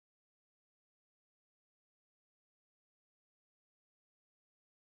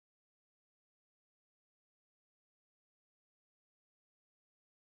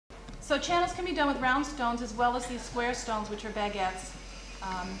So channels can be done with round stones as well as these square stones, which are baguettes.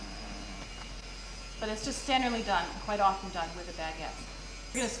 But it's just standardly done, quite often done with a baguette.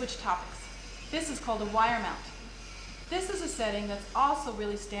 We're going to switch topics. This is called a wire mount. This is a setting that's also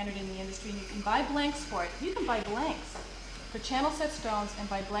really standard in the industry, and you can buy blanks for it. You can buy blanks for channel set stones and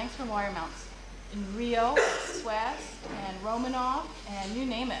buy blanks for wire mounts in Rio, Swiss, and Romanov, and you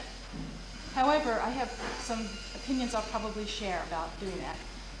name it. However, I have some opinions I'll probably share about doing that.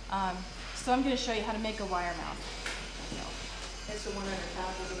 So I'm going to show you how to make a wire mount. That's the one on the top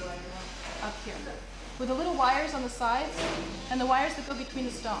of the wire mount? Up here. With the little wires on the sides and the wires that go between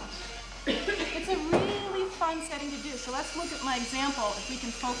the stones. It's a really fun setting to do. So let's look at my example if we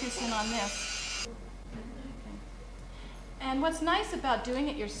can focus in on this. And what's nice about doing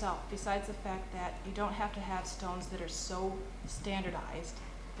it yourself, besides the fact that you don't have to have stones that are so standardized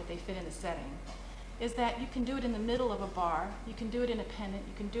that they fit in the setting, is that you can do it in the middle of a bar, you can do it in a pendant,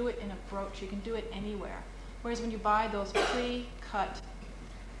 you can do it in a brooch, you can do it anywhere. Whereas when you buy those pre-cut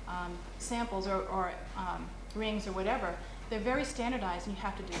samples or rings or whatever, they're very standardized and you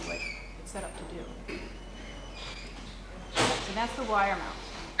have to do what it's set up to do. So that's the wire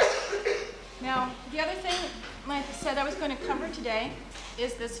mount. Now, the other thing I said I was going to cover today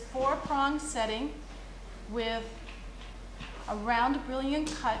is this 4-prong setting with a round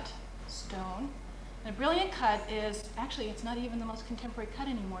brilliant cut stone. And a brilliant cut is, actually it's not even the most contemporary cut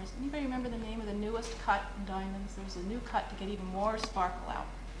anymore. Does anybody remember the name of the newest cut in diamonds? There's a new cut to get even more sparkle out.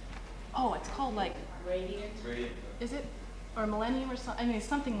 Oh, it's called like Radiant? Is it? Or Millennium or something? I mean, it's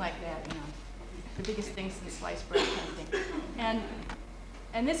something like that, you know. The biggest thing since sliced bread kind of thing.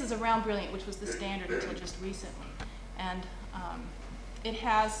 And this is a round brilliant, which was the standard until just recently. And it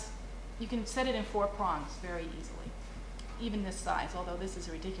has, you can set it in 4 prongs very easily. Even this size, although this is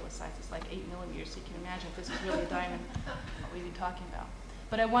a ridiculous size. It's like 8 millimeters, so you can imagine if this is really a diamond, what we'd be talking about.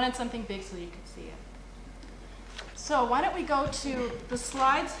 But I wanted something big so you could see it. So why don't we go to the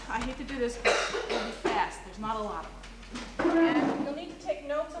slides. I hate to do this, but it'll be fast. There's not a lot of them. And you'll need to take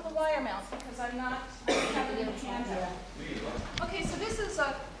notes of the wire mounts because I don't have it in the handout. Okay, so this is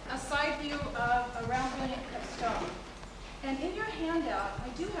a side view of a round brilliant cut stone. And in your handout, I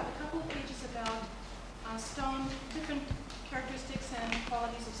do have a couple of pages about stone, different characteristics and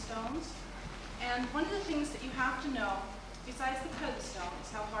qualities of stones. And one of the things that you have to know, besides the cut of the stone, is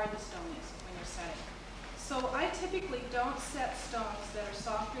how hard the stone is when you're setting. So I typically don't set stones that are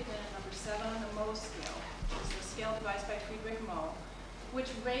softer than a number 7 on the Mohs scale, which is the scale devised by Friedrich Moh, which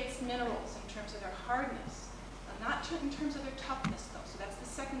rates minerals in terms of their hardness, not in terms of their toughness though. So that's the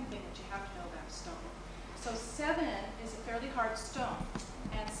second thing that you have to know about stone. So 7 is a fairly hard stone,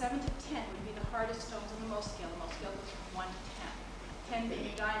 and 7 to 10 would be the hardest stones on the Mohs scale. The Mohs scale goes from 1 to 10. 10 being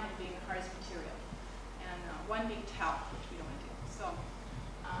diamond being the hardest material, and 1 being talc, which we don't want to do. So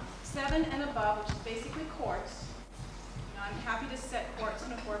 7 and above, which is basically quartz. You know, I'm happy to set quartz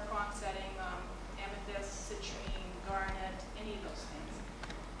in a 4-prong setting, amethyst, citrine, garnet, any of those things.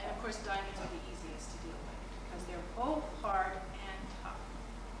 And of course, diamonds are the easiest to deal with because they're both hard and tough.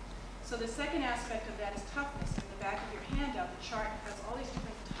 So the second aspect of that is toughness. In the back of your handout, the chart has all these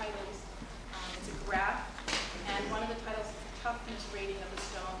different titles. It's a graph, and one of the titles is the toughness rating of the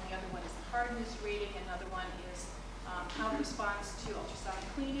stone. The other one is the hardness rating. Another one is how it responds to ultrasonic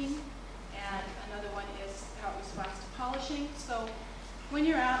cleaning, and another one is how it responds to polishing. So when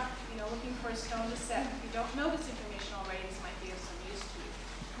you're out, you know, looking for a stone to set, if you don't know this information already, this might be of some use to you.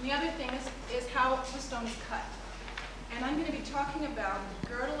 And the other thing is how the stone is cut. And I'm going to be talking about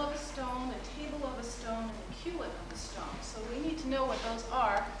the girdle of a stone, the table of a stone, and the culet of a stone. So we need to know what those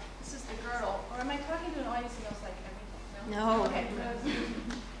are. This is the girdle. Or am I talking to an audience who knows like everything? No. Okay.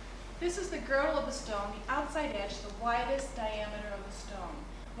 This is the girdle of the stone, the outside edge, the widest diameter of the stone.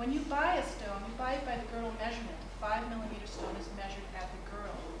 When you buy a stone, you buy it by the girdle measurement. A 5-millimeter stone is measured at the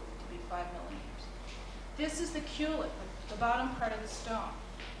girdle to be 5 millimeters. This is the culet, the bottom part of the stone.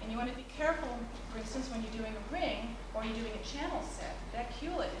 And you want to be careful, for instance, when you're doing a ring or you're doing a channel set, that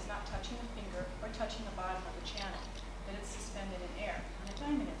culet is not touching the finger or touching the bottom of the channel, that it's suspended in air. On a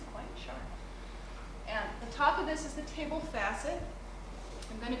diamond, it's quite sharp. And the top of this is the table facet.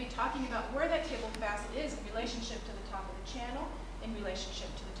 I'm going to be talking about where that table facet is in relationship to the top of the channel, in relationship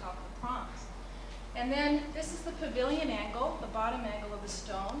to the top of the prongs. And then this is the pavilion angle, the bottom angle of the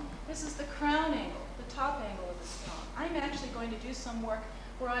stone. This is the crown angle, the top angle of the stone. I'm actually going to do some work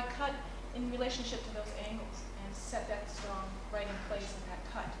where I cut in relationship to those angles and set that stone right in place in that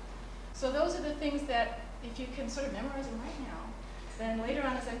cut. So those are the things that, if you can sort of memorize them right now, then later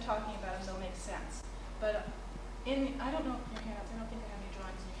on as I'm talking about them, they'll make sense. But I don't know your handouts, I don't think I have any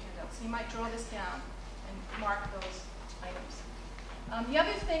drawings in your handouts. So you might draw this down and mark those items. The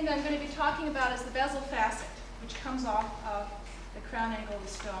other thing that I'm going to be talking about is the bezel facet, which comes off of the crown angle of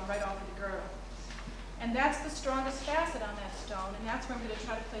the stone, right off of the girdle. And that's the strongest facet on that stone, and that's where I'm going to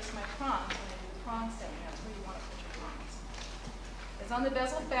try to place my prongs when I do the prong setting. That's where you want to put your prongs. It's on the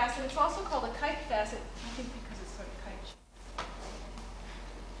bezel facet. It's also called a kite facet, I think because it's sort of kite shaped.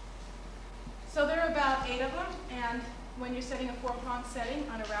 So there are about 8 of them, and when you're setting a 4-prong setting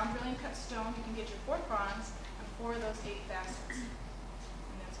on a round brilliant cut stone, you can get your 4 prongs on 4 of those 8 facets.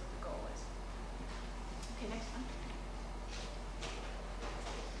 And that's what the goal is. Okay, next one.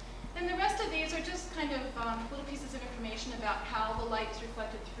 And the rest of these are just kind of little pieces of information about how the light is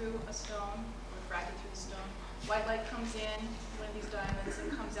reflected through a stone, refracted through the stone. White light comes in, one of these diamonds, and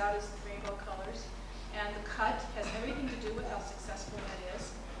comes out as rainbow colors. And the cut has everything to do with how successful that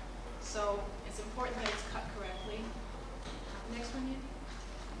is. So it's important that it's cut correctly. Next one, Ian.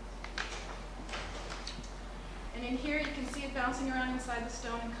 And in here you can see it bouncing around inside the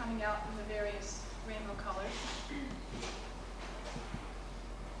stone and coming out in the various rainbow colors.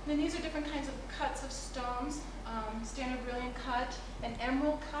 Then these are different kinds of cuts of stones. Standard brilliant cut, an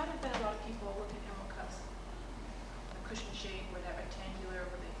emerald cut. I bet a lot of people look at emerald cuts. A cushion shape or that rectangular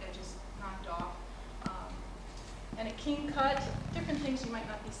where the edge is knocked off. And a king cut, different things you might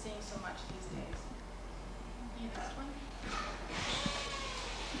not be seeing so much these days. Okay, next one.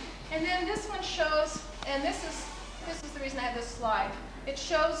 And then this one shows, and this is the reason I have this slide. It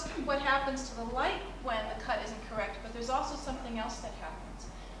shows what happens to the light when the cut isn't correct, but there's also something else that happens.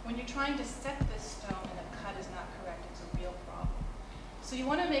 When you're trying to set this stone and the cut is not correct, it's a real problem. So you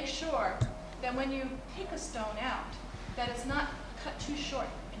want to make sure that when you take a stone out, that it's not cut too short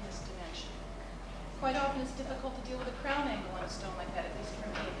in this dimension. Quite often it's difficult to deal with a crown angle on a stone like that, at least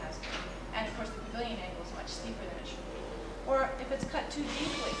for me it has to be. And of course the pavilion angle is much steeper than it should be. Or if it's cut too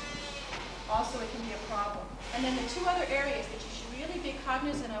deeply, also it can be a problem. And then the 2 other areas that you should really be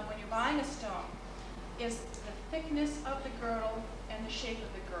cognizant of when you're buying a stone is the thickness of the girdle and the shape of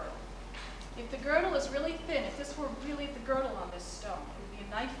the girdle. If the girdle is really thin, if this were really the girdle on this stone, it would be a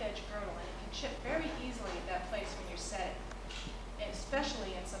knife edge girdle and it can chip very easily at that place when you're setting. And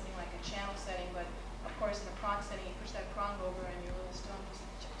especially in something like a channel setting, but of course in a prong setting you push that prong over and your little stone just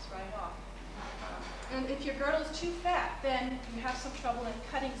chips right off. And if your girdle is too fat, then you have some trouble in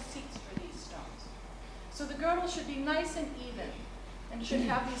cutting seats for these stones. So the girdle should be nice and even, and should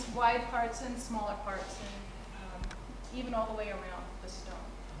have these wide parts and smaller parts, and even all the way around the stone.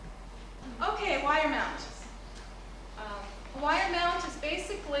 Okay, wire mount. A wire mount is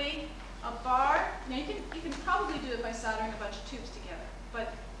basically a bar. Now you can probably do it by soldering a bunch of tubes together,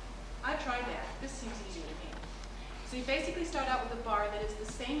 but I tried that. This seems easy to me. So you basically start out with a bar that is the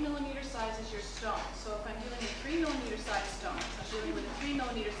same millimeter size as your stone. So if I'm dealing with 3 millimeter size stones, I'm dealing with a 3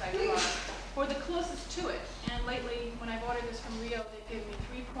 millimeter size bar, or the closest to it. And lately, when I've ordered this from Rio, they've given me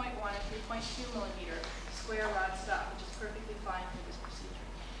 3.1 and 3.2 millimeter square rod stock, which is perfectly fine for this procedure.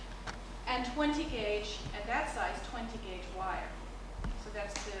 And 20 gauge, at that size, 20 gauge wire. So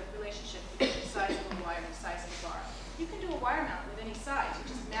that's the relationship between the size of the wire and the size of the bar. You can do a wire mount with any size. You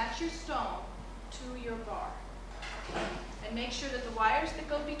just match your stone to your bar. And make sure that the wires that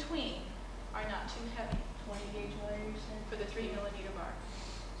go between are not too heavy. 20 gauge wire, you said? For the 3 millimeter bar.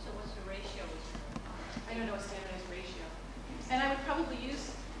 So what's the ratio? I don't know a standardized ratio. And I would probably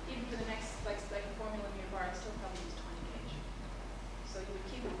use, even for the next, like a 4 millimeter bar, I'd still probably use 20 gauge. So you would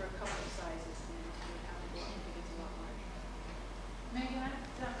keep it for a couple of sizes, and then you would have to go up if it gets a lot larger. Megan,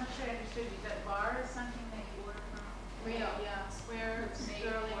 I'm not sure I understood you. That bar is something that you order from? Rio, yeah, square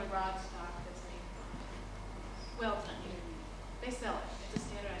sterling rod stock that's made. Well, they sell it. It's a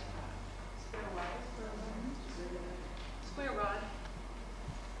standardized product. Square wire? Square rod.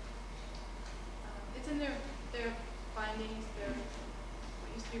 It's in their bindings, what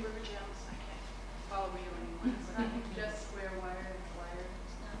used to be River Gems. I can't follow Rio anymore. It's not just square wire and wire.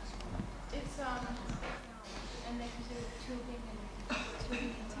 It's not small. It's, And they consider tubing and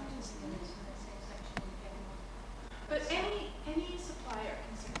tubing containers in the same section you get them. but any supplier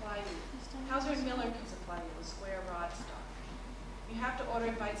can supply you. Hauser & Miller can supply you with square rod stock. You have to order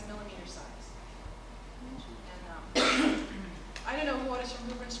it by its millimeter size. And I don't know who orders from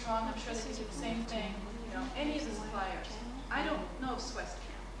Hoover & Strong. I'm sure they do the same thing. You know, any of the suppliers. I don't know if Swiss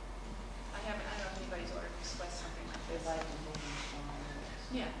can. I don't know if anybody's ordered from Swiss something like this.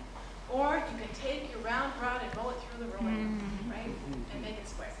 Yeah. Or you can take your round rod and roll it through the roller, right? And make it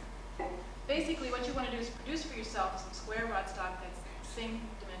square. Basically, what you want to do is produce for yourself some square rod stock that's the same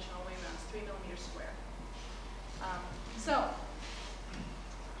dimension all the way around. It's 3 millimeters square. So,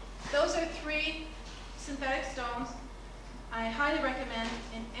 those are 3 synthetic stones. I highly recommend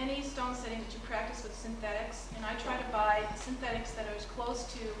in any stone setting that you practice with synthetics, and I try to buy synthetics that are as close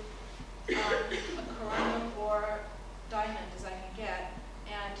to a corundum or diamond as I can get,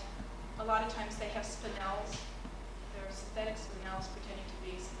 and a lot of times they have spinels. There are synthetic spinels pretending to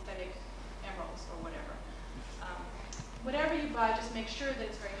be synthetic emeralds or whatever. Whatever you buy, just make sure that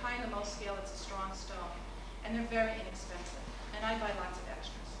it's very high in the Mohs scale, it's a strong stone, and they're very inexpensive. And I buy lots of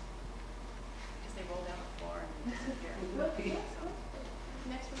extras because they roll down the floor and disappear.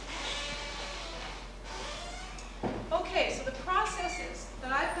 Next one. Okay, so the process is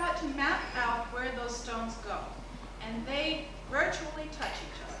that I've got to map out where those stones go, and they virtually touch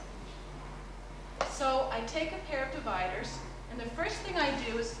each other. So I take a pair of dividers, and the first thing I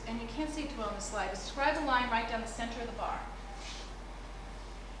do is, and you can't see it too well on the slide, is describe a line right down the center of the bar.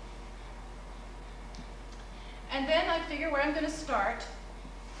 And then I figure where I'm going to start.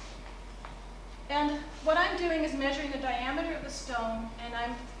 And what I'm doing is measuring the diameter of the stone, and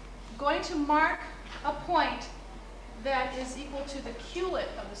I'm going to mark a point that is equal to the culate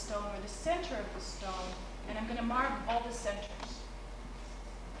of the stone, or the center of the stone, and I'm going to mark all the centers.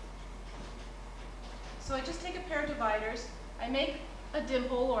 So I just take a pair of dividers, I make a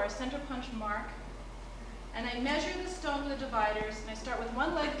dimple or a center punch mark, and I measure the stone with the dividers, and I start with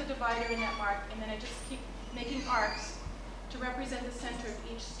one leg of the divider in that mark, and then I just keep making arcs to represent the center of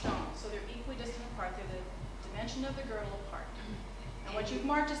each stone. So they're equidistant apart, they're the dimension of the girdle apart. And what you've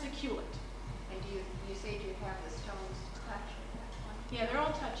marked is the culate. And you say you have the stones touch with that one? Yeah, they're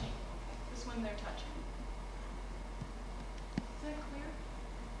all touching. This one they're touching. Is that clear?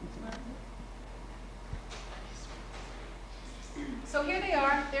 So here they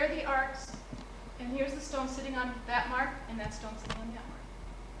are, they're the arcs, and here's the stone sitting on that mark, and that stone sitting on that mark.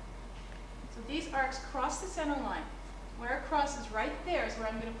 So these arcs cross the center line. Where it crosses right there is where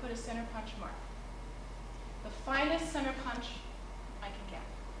I'm going to put a center punch mark. The finest center punch I can get.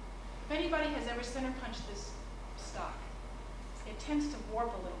 If anybody has ever center punched this stock, it tends to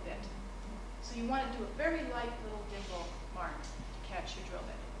warp a little bit. So you want to do a very light little dimple mark to catch your drill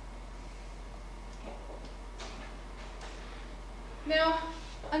bit. Now,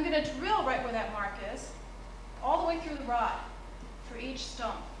 I'm going to drill right where that mark is, all the way through the rod for each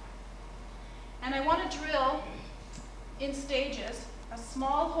stone. And I want to drill in stages, a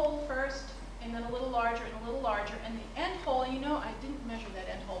small hole first, and then a little larger and a little larger. And the end hole, you know, I didn't measure that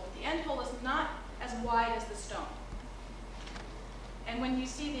end hole, but the end hole is not as wide as the stone. And when you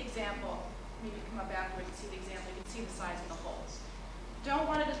see the example, maybe come up afterwards and see the example, you can see the size of the holes. Don't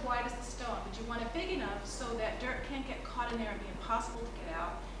want it as wide as the stone, but you want it big enough so that dirt can't get caught in there and be impossible to get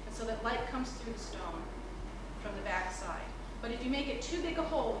out, and so that light comes through the stone from the back side. But if you make it too big a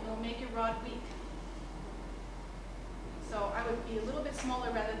hole, you'll make your rod weak. So I would be a little bit smaller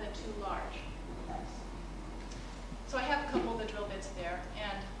rather than too large. So I have a couple of the drill bits there,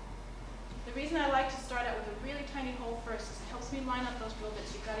 and the reason I like to start out with a really tiny hole first is it helps me line up those drill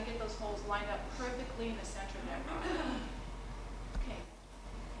bits. You've got to get those holes lined up perfectly in the center of that rod. Okay.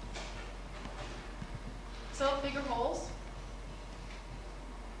 So bigger holes.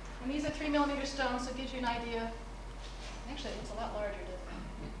 And these are 3mm stones, so it gives you an idea. Actually, it looks a lot larger, doesn't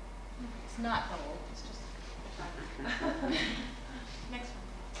it? It's not gold, it's just next one.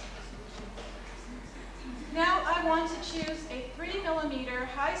 Now I want to choose a 3mm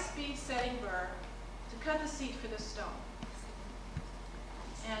high-speed setting burr to cut the seat for this stone.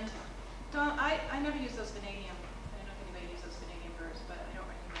 And I never use those vanadium. I don't know if anybody uses those vanadium burrs, but I don't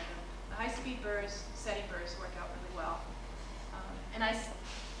recommend them. The high-speed burrs, setting burrs, work out really well. And I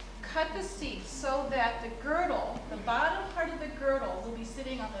cut the seat so that the girdle, the bottom part of the girdle, will be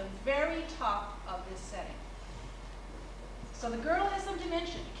sitting on the very top of this setting. So the girdle has some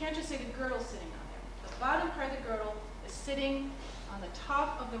dimension. You can't just say the girdle's sitting on there. The bottom part of the girdle is sitting on the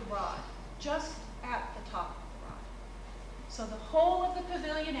top of the rod, just at the top of the rod. So the whole of the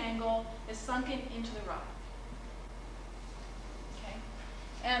pavilion angle is sunken into the rod. Okay?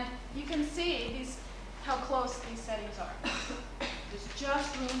 And you can see how close these settings are. There's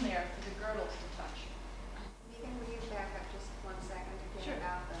just room there for the girdles to touch. Megan, will you back up just 1 second again Sure.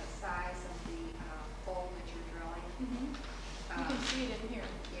 about the size of the hole that you're drilling? Mm-hmm. You can see it in here.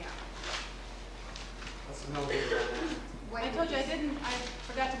 Yeah. That's a millimeter on that. What I did told you you I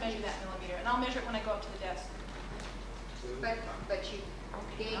forgot to measure that millimeter, and I'll measure it when I go up to the desk. But you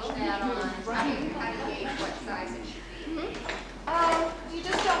gauge that on, how do you gauge what size it should be? You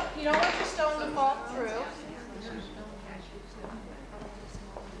just you don't want your stone to fall through.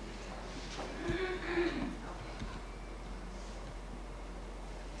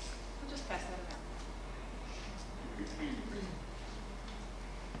 We'll just pass that around.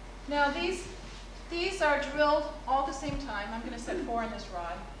 Now these These are drilled all at the same time. I'm going to set 4 in this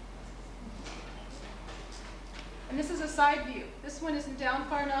rod. And this is a side view. This one isn't down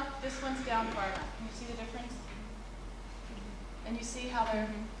far enough. This one's down far enough. Can you see the difference? And you see how they're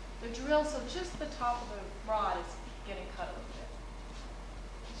drilled so just the top of the rod is getting cut a little bit.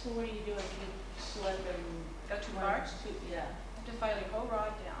 So what do you do if you slip and Go too far? Yeah. You have to file your whole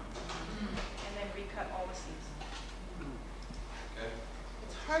rod down and then recut all the seams. Okay.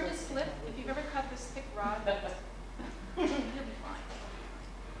 It's hard to slip. If you've ever cut this thick rod, you'll be fine.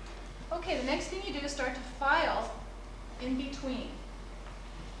 Okay, the next thing you do is start to file in between.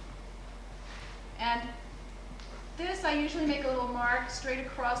 And this, I usually make a little mark straight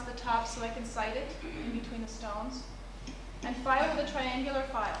across the top so I can sight it in between the stones. And file with a triangular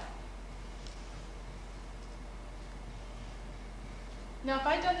file. Now, if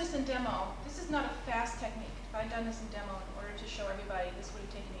I'd done this in demo, this is not a fast technique. If I'd done this in demo in order to show everybody, this would have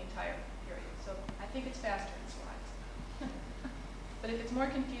taken the entire period. So I think it's faster in slides. But if it's more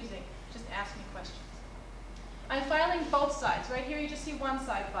confusing, just ask me questions. I'm filing both sides. Right here you just see one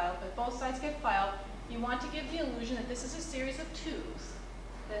side filed, but both sides get filed. You want to give the illusion that this is a series of tubes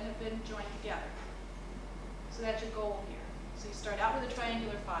that have been joined together. So that's your goal here. So you start out with a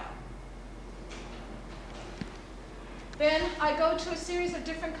triangular file. Then I go to a series of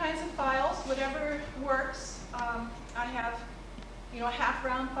different kinds of files, whatever works. I have, a half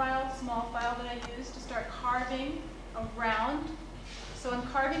round file, small file that I use to start carving around. So I'm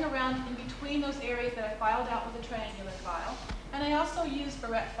carving around in between those areas that I filed out with a triangular file. And I also use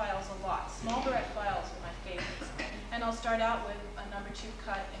barrette files a lot. Small barrette files are my favorites. And I'll start out with a number 2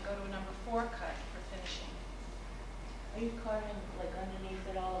 cut and go to a number 4 cut for finishing. Are you carving like underneath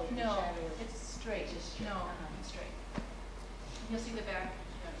it all? Or No, shadow? it's straight. Just straight. No, it's straight. You'll see the back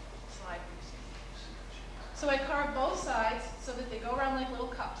slide. So I carve both sides so that they go around like little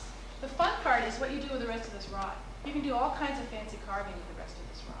cups. The fun part is what you do with the rest of this rod. You can do all kinds of fancy carving with the rest of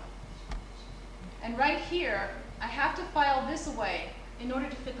this rod. And right here, I have to file this away in order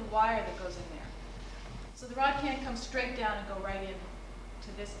to fit the wire that goes in there. So the rod can't come straight down and go right in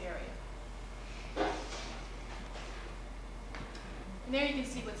to this area. And there you can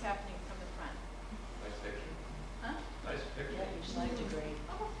see what's happening from the front. Nice picture. Huh? Nice picture. Yeah, your slides are great.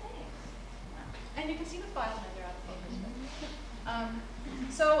 Oh, thanks. And you can see the file number out there.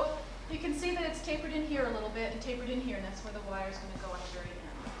 So you can see that it's tapered in here a little bit and tapered in here, and that's where the wire is going to go on the very end.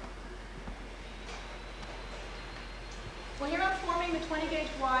 Well, here I'm forming the 20 gauge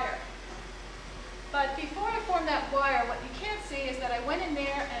wire. But before I form that wire, what you can't see is that I went in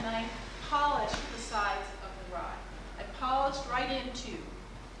there and I polished the sides of the rod. I polished right into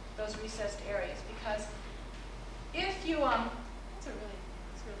those recessed areas because if you it's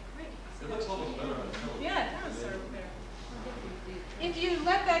really great. It looks almost better on television. Yeah, it does sort of better. If you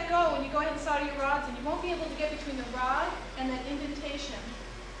let that go and you go ahead and solder your rods, and you won't be able to get between the rod and that indentation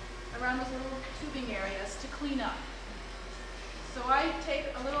around those little tubing areas to clean up. So I take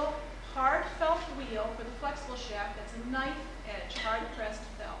a little hard felt wheel for the flexible shaft that's a knife edge, hard pressed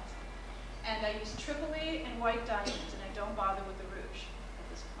felt. And I use tripoli and white diamonds, and I don't bother with the rouge at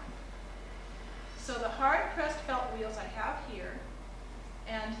this point. So the hard pressed felt wheels I have here,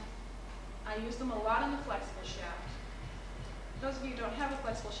 and I use them a lot on the flexible shaft. Those of you who don't have a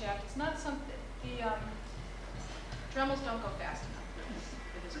flexible shaft, it's not something, the Dremels don't go fast enough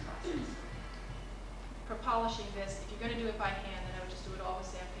for this process. For polishing this, if you're going to do it by hand, then I would just do it all with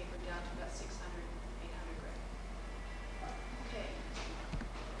sandpaper down to about 600, 800 grit. Okay.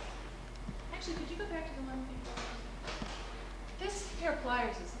 Actually, could you go back to the one thing? This pair of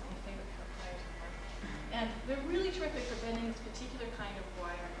pliers is my favorite pair of pliers in the world. And they're really terrific for bending this particular kind of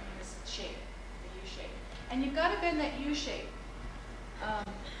wire in this shape, the U shape. And you've got to bend that U shape.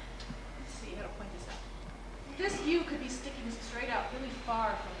 Let's see how to point this out. This U could be sticking straight out really far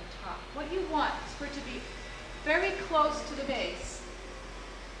from the top. What you want is for it to be very close to the base,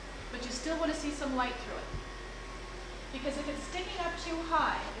 but you still want to see some light through it. Because if it's sticking up too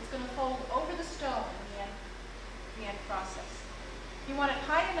high, it's going to fold over the stone in the end process. You want it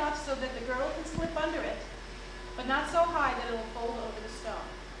high enough so that the girdle can slip under it, but not so high that it will fold over the stone.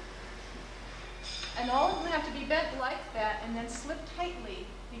 And all of them have to be bent like that and then slip tightly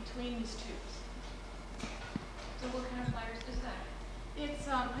between these tubes. So what kind of pliers is that? It's,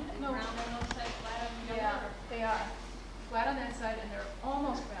 I don't know. Round on one side, flat on the Yeah, other? they are. Flat on that side, and they're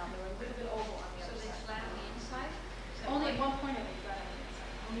almost round. They're a little bit oval on the So other they side. flat on the inside? Is that Only at right? one point I think flat on the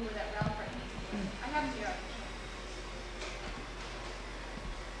inside. Only where that round part is. I have them here. I can show you.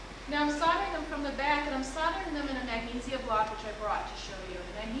 Now I'm soldering them from the back, and I'm soldering them in a magnesia block, which I brought to show you.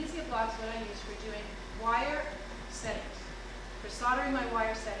 The magnesia block is what I use for doing wire settings, for soldering my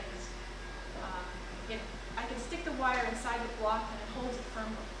wire settings I can stick the wire inside the block and it holds it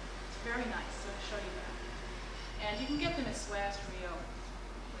firmly. It's very nice, so I'll show you that. And you can get them at Swaz, Rio,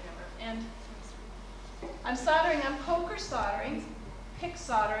 whatever. And I'm soldering, I'm poker soldering, pick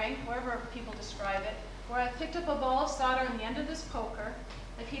soldering, however people describe it, where I've picked up a ball of solder on the end of this poker,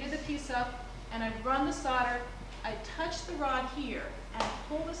 I've heated the piece up, and I've run the solder, I touch the rod here, and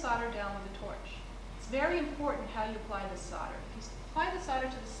pull the solder down with a torch. It's very important how you apply the solder. If you apply the solder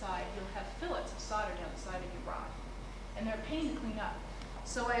to the side, you'll have fillets of solder down the side of your rod, and they're a pain to clean up.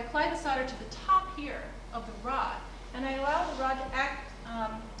 So I apply the solder to the top here of the rod, and I allow the rod to act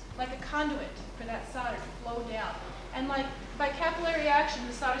like a conduit for that solder to flow down. And like by capillary action,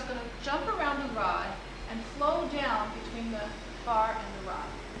 the solder is going to jump around the rod and flow down between the bar and the rod.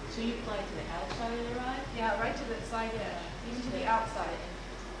 So you apply to the outside of the rod? Yeah, right to the side edge, even to the outside.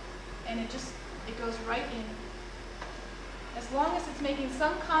 And it goes right in. As long as it's making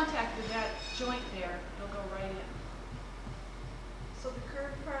some contact with that joint there, it'll go right in. So the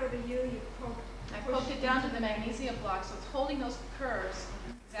curved part of the U, you poked. I poked it down to the magnesium block, so it's holding those curves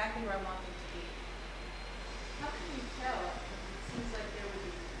exactly where I want them to be. How can you tell? It seems like it would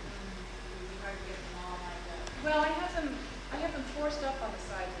be hard to get them all lined up. Well, I have them forced up on the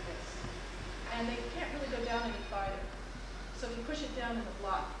sides of this, and they can't really go down any farther. So if you push it down in the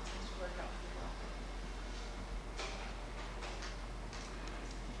block, it seems to work out pretty well.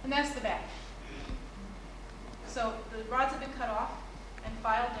 And that's the back. So the rods have been cut off and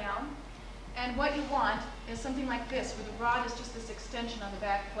filed down. And what you want is something like this, where the rod is just this extension on the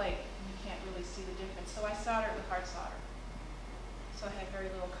back plate, and you can't really see the difference. So I solder it with hard solder. So I have very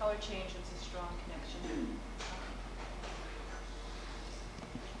little color change, it's a strong connection.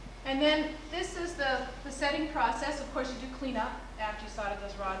 And then this is the setting process. Of course, you do clean up after you solder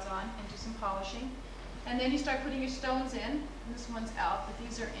those rods on and do some polishing. And then you start putting your stones in. And this one's out, but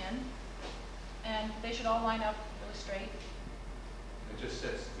these are in. And they should all line up really straight. It just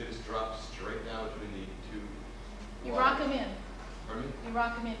sets, it just drops straight down between the two. You wires. rock them in. Pardon me? You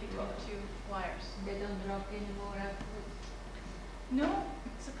rock them in between the two wires. They don't drop anymore afterwards? No,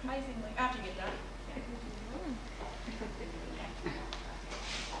 surprisingly, after you get done.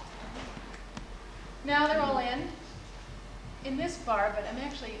 Now they're all in this bar, but I'm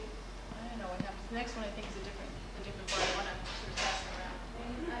actually, I don't know what happens. The next one I think is a different bar. I want to sort of pass them around.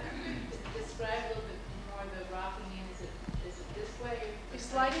 Describe a little bit more the rocking in. Is it this way? You're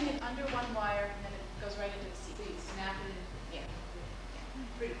sliding it under one wire, and then it goes right into the seat. So you snap it in. Yeah.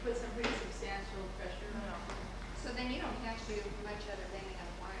 Put some pretty substantial pressure. No. So then you don't have to do much other than to have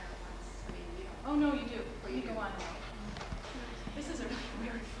a wire once. I mean, you don't. Oh, no, you do. You go on. This is a really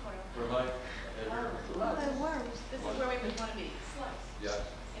weird foil. For my editor. This is where we would want to be. Slugs. Yeah.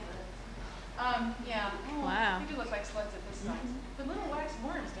 Yeah. Oh, Wow. They do look like slugs at this size. The little wax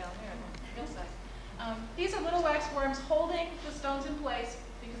worms down there, the real size. These are little wax worms holding the stones in place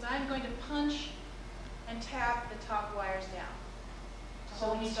because I'm going to punch and tap the top wires down. to So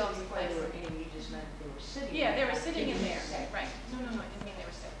hold when the you said stones in before they place. were in, you just meant they were sitting Yeah, they there, were not sitting in there. set. Right. No, I didn't mean they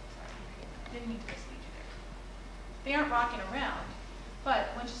were sitting. Sorry. Didn't mean to mislead you there. They aren't rocking around, but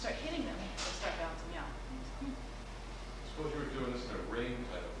once you start hitting them, they start bouncing out. Suppose you were doing this in a ring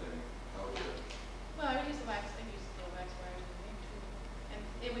type of thing. How would you? Well, I would use the wax. I use the little wax wires in the ring too, and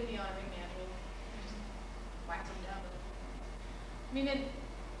it would be on a ring manual. Just wax them down. I mean,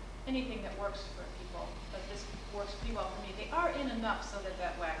 anything that works for people, but this works pretty well for me. They are in enough so that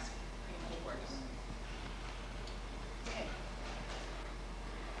that wax pretty much works. Okay.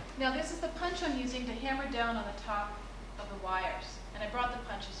 Now this is the punch I'm using to hammer down on the top of the wires, and I brought the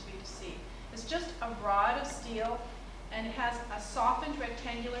punches for you to see. It's just a rod of steel, and it has a softened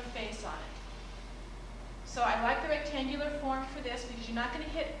rectangular face on it. So I like the rectangular form for this because you're not going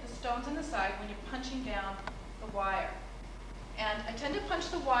to hit the stones on the side when you're punching down the wire. And I tend to punch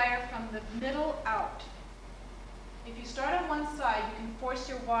the wire from the middle out. If you start on one side, you can force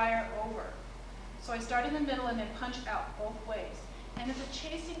your wire over. So I start in the middle and then punch out both ways. And it's a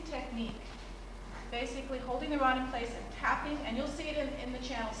chasing technique, basically holding the rod in place and tapping, and you'll see it in the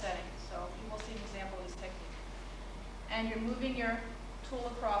channel setting. So you will see an example of this technique. And you're moving your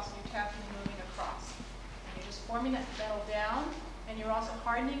tool across, and you're tapping and moving across. And you're just forming that metal down, and you're also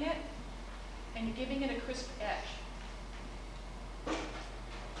hardening it, and you're giving it a crisp edge.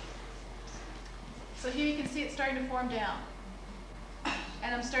 So here you can see it's starting to form down.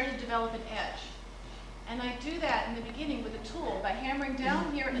 And I'm starting to develop an edge. And I do that in the beginning with a tool by hammering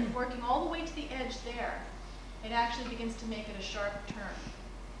down here and working all the way to the edge there. It actually begins to make it a sharp turn.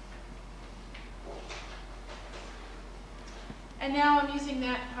 And now I'm using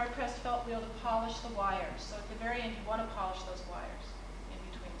that hard-pressed felt wheel to polish the wires. So at the very end, you want to polish those wires in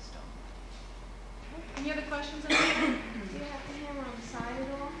between the stone. Any other questions? On that? Do you have to hammer on the side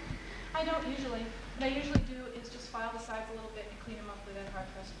at all? I don't usually. What I usually do is just file the sides a little bit and clean them up with that hard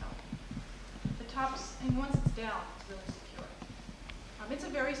pressed felt. The tops, and once it's down, it's really secure. It's a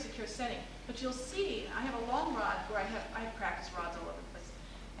very secure setting, but you'll see I have a long rod where I have practice rods all over the place,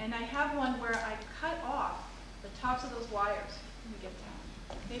 and I have one where I cut off the tops of those wires. Let me get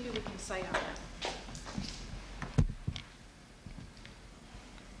that. Maybe we can sight on that.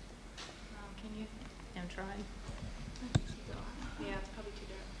 Can you? I'm trying. Yeah, it's probably too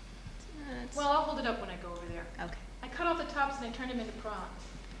dark. Well, I'll hold it up when I go over there. Okay. I cut off the tops and I turned them into prongs.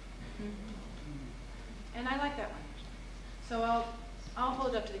 And I like that one. So I'll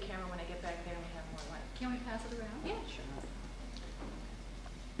hold it up to the camera when I get back there and we have more light. Can we pass it around? Yeah, sure.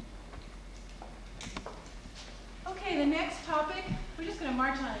 Okay, the next topic, we're just going to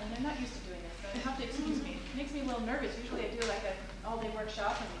march on it, and I'm not used to doing this, so you have to excuse me. It makes me a little nervous. Usually I do like an all-day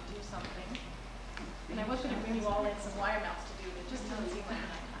workshop and we do something. And I was going to bring you all in some wire mounts to do, but it just doesn't seem like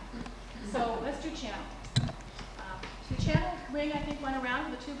enough time. So let's do channel. The channel ring, I think, went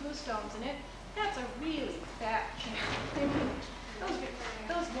around with the 2 blue stones in it. That's a really fat channel.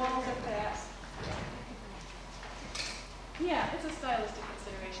 Those walls are fat. Yeah, it's a stylistic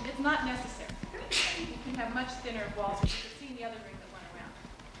consideration. It's not necessary. You can have much thinner walls, as you can see in the other ring that went around.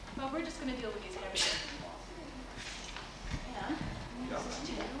 Well, we're just going to deal with these heavy walls. And this is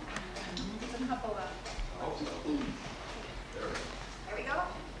 2. There's a couple of. There we go.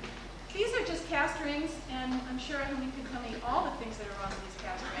 These are just cast rings, and I'm sure Helene can tell me all the things that are wrong with these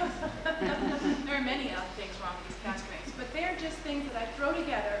cast rings. There are many other things wrong with these cast rings, but they're just things that I throw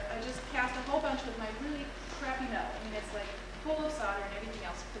together. I just cast a whole bunch with my really crappy metal. I mean, it's like full of solder and everything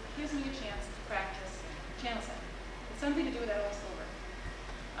else, but it gives me a chance to practice channel setting. It's something to do with that old silver.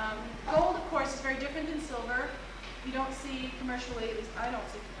 Gold, of course, is very different than silver. You don't see commercially, at least I don't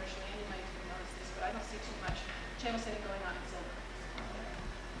see commercially, Andy might notice this, but I don't see too much channel setting going on in silver.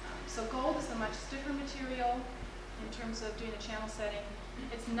 So gold is a much stiffer material in terms of doing the channel setting.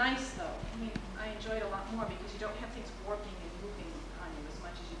 It's nice though. I mean, I enjoy it a lot more because you don't have things warping and moving on you as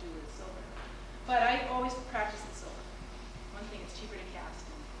much as you do with silver. But I always practice in silver. One thing, it's cheaper to cast.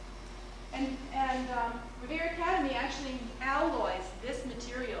 And Revere Academy actually alloys this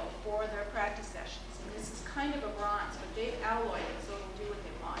material for their practice sessions. And this is kind of a bronze, but they've alloyed it so it'll do what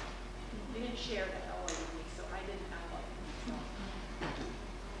they want. They didn't share that alloy with me, so I didn't alloy it.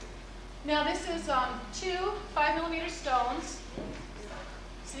 Now this is 2 5mm stones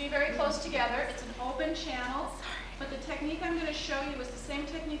sitting very close together. It's an open channel, but the technique I'm going to show you is the same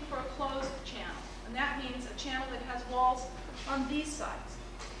technique for a closed channel. And that means a channel that has walls on these sides,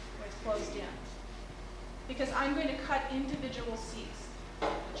 where it's closed in. Because I'm going to cut individual seats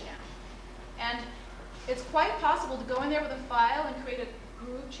of the channel. And it's quite possible to go in there with a file and create a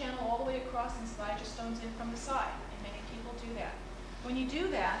groove channel all the way across and slide your stones in from the side. And many people do that. When you do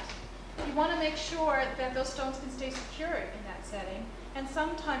that, you want to make sure that those stones can stay secure in that setting. And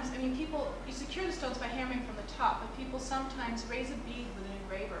sometimes, I mean, you secure the stones by hammering from the top, but people sometimes raise a bead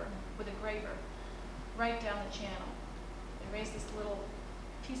with a graver, right down the channel. They raise this little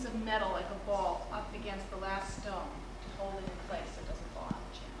piece of metal like a ball up against the last stone to hold it in place so it doesn't fall out of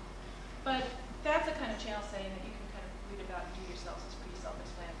the channel. But that's a kind of channel setting that you can kind of read about and do yourselves. It's pretty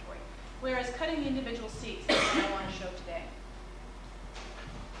self-explanatory. Whereas cutting the individual seats is what I want to show today.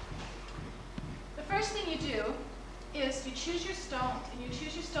 The first thing you do is you choose your stones, and you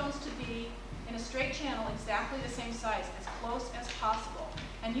choose your stones to be in a straight channel exactly the same size, as close as possible.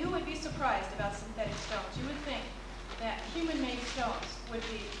 And you would be surprised about synthetic stones. You would think that human-made stones would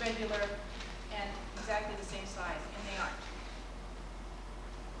be regular and exactly the same size, and they aren't.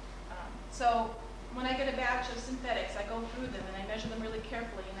 So when I get a batch of synthetics, I go through them and I measure them really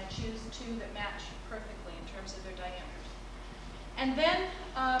carefully, and I choose 2 that match perfectly in terms of their diameters. And then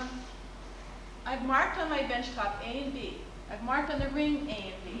I've marked on my bench top A and B. I've marked on the ring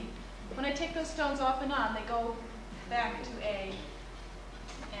A and B. When I take those stones off and on, they go back to A,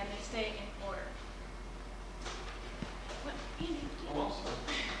 and they stay in order. What, Andy? Almost. I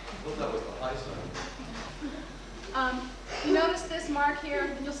thought that was the high side. You notice this mark here,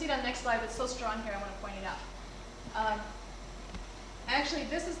 and you'll see it on the next slide, but it's so strong here I want to point it out. Actually,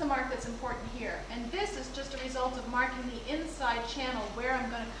 this is the mark that's important here, and this is just a result of marking the inside channel where I'm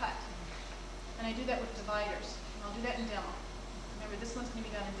going to cut. And I do that with dividers, and I'll do that in demo. Remember, this one's going to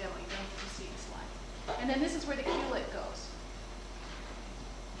be done in demo. You don't have to see the slide. And then this is where the Q-lit goes.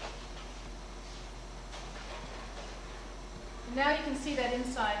 And now you can see that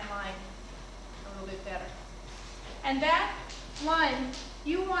inside line a little bit better. And that line,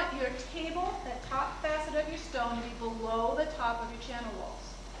 you want your table, that top facet of your stone, to be below the top of your channel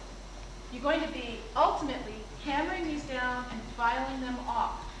walls. you're going to be ultimately hammering these down and filing them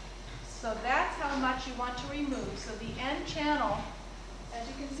off. So that's how much you want to remove. So the end channel, as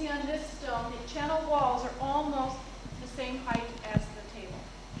you can see on this stone, the channel walls are almost the same height as the table.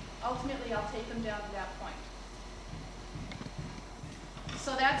 Ultimately, I'll take them down to that point.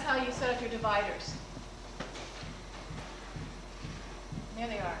 So that's how you set up your dividers. There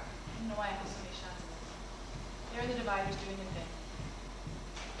they are. I don't know why I have so many shots of this. There are the dividers doing their thing.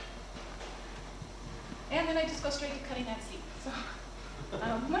 And then I just go straight to cutting that seat. So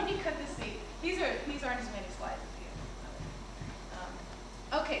when you cut the seat, these aren't as many slides as the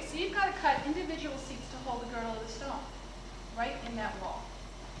others. Okay, so you've got to cut individual seats to hold the girdle of the stone, right in that wall.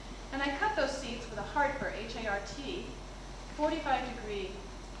 And I cut those seats with a Hart-Burr, H-A-R-T, 45-degree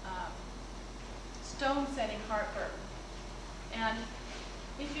stone setting Hart-Burr. And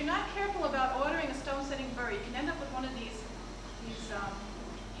if you're not careful about ordering a stone setting burr, you can end up with one of these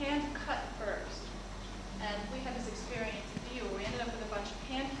hand-cut burrs. And we had this experience at VU where we ended up with a bunch of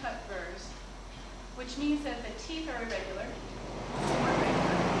hand-cut burrs, which means that the teeth are irregular. More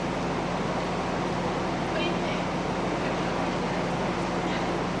irregular. What do you think?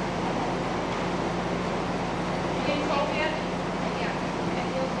 You getting cold yet? Yeah. Okay.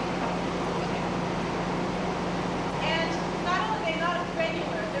 And not only are they not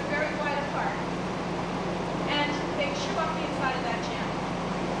regular, they're very wide apart. And they chew up the inside of that channel.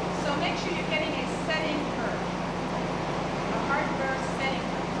 So make sure you're getting a setting burr, a Hart-Burr setting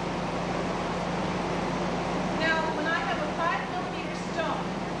burr. Now, when I have a 5mm stone,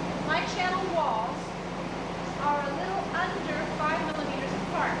 my channel walls are a little under 5mm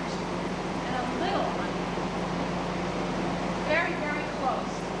apart, and a little under. Very, very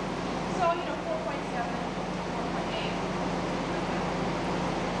close. So, 4.7, 4.8.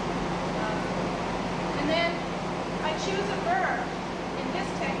 And then I choose a burr in this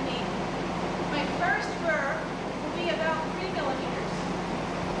technique. My first burr will be about 3 millimeters.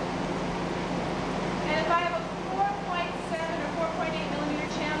 And if I have a 4.7 or 4.8 millimeter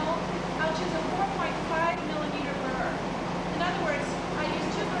channel, I'll choose a 4.5 millimeter burr. In other words, I use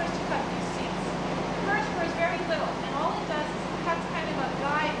 2 burrs to cut these seats. The first burr is very little, and all it does is it cuts kind of a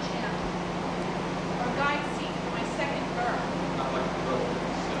guide channel, or guide seat for my second burr. Not like a drill.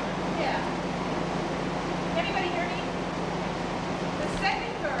 Yeah. Anybody hear me? The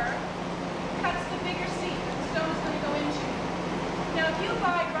second burr cuts the bigger seat that the stone is going to go into. Now, if you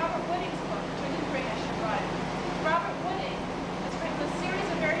buy Robert Wooding's book, which I didn't bring, I should buy, Robert Wooding has written a series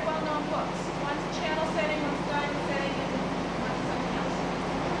of very well-known books. One's a channel setting, one's a diamond setting, and one's something else.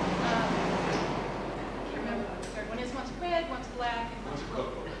 I can't remember what the third one is. One's red, one's black, and one's blue.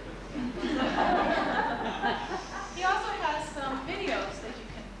 He also has some videos that you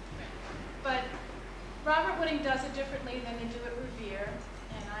can print. But Robert Wooding does it differently than they do at Revere,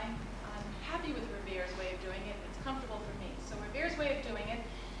 and I'm happy with Revere's way of doing it. It's comfortable for me. So Revere's way of doing it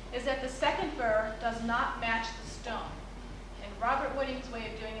is that the second burr does not match the stone. And Robert Wooding's way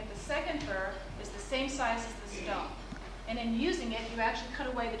of doing it, the second burr is the same size as the stone. And in using it, you actually cut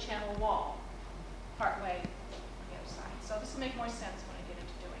away the channel wall partway on the other side. So this will make more sense when I get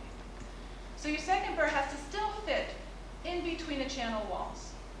into doing it. So your second burr has to still fit in between the channel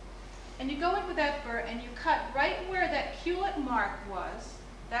walls. And you go in with that burr and you cut right where that Hewlett mark was.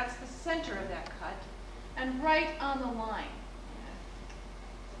 That's the center of that cut. And right on the line.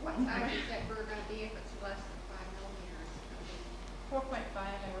 What size is that burr going to be if it's less than 5 millimeters? 4.5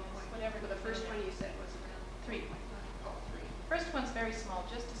 or whatever. Well, the first one you said was around 3. 3. Oh, 3. First one's very small,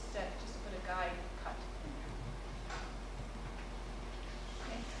 just to put a guide cut in there.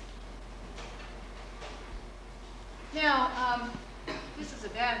 Okay. Now, this is a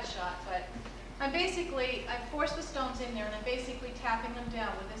bad shot, but I forced the stones in there and I'm basically tapping them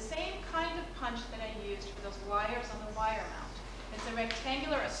down with the same kind of punch that I used for those wires on the wire mount. It's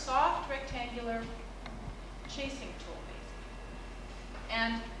a soft rectangular chasing tool, basically.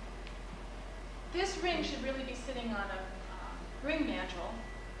 And this ring should really be sitting on a ring mandrel,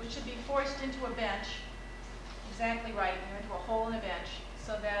 which should be forced into a bench, exactly right, into a hole in a bench,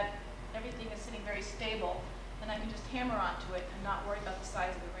 so that everything is sitting very stable, and I can just hammer onto it and not worry about the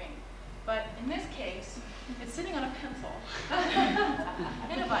size of the ring. But in this case, it's sitting on a pencil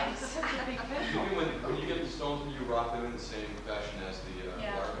in a vise. You mean when you get the stones, when you rock them in the same fashion as the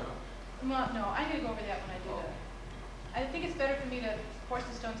Yeah. wire mount? Well, no, I'm going to go over that when I do that. I think it's better for me to force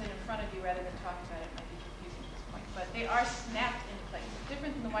the stones in front of you rather than talk about it. It might be confusing at this point. But they are snapped into place. It's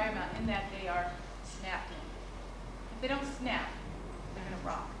different than the wire mount in that they are snapped in. If they don't snap, they're going to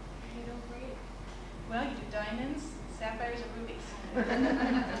rock. You don't break. Well, you do diamonds, sapphires, or rubies.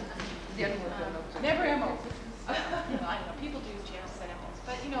 Never emeralds. I don't know. People do channel set emeralds.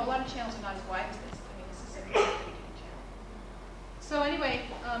 But you know, a lot of channels are not as wide as this. I mean, this is a pretty big channel. So anyway,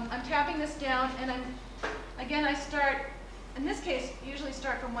 I'm tapping this down, and I start, in this case, usually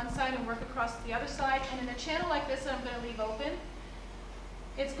start from one side and work across the other side. And in a channel like this that I'm going to leave open,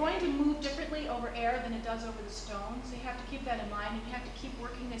 it's going to move differently over air than it does over the stone. So you have to keep that in mind, and you have to keep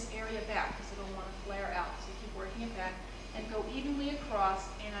working this area back because it'll want to flare out. So you keep working it back and go evenly across,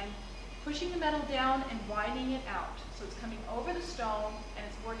 and I'm pushing the metal down and widening it out. So it's coming over the stone and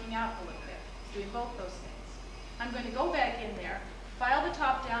it's working out a little bit. It's doing both those things. I'm going to go back in there, file the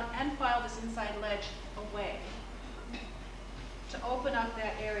top down, and file this inside ledge away to open up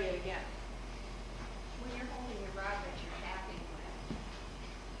that area again. When you're holding your rod that you're tapping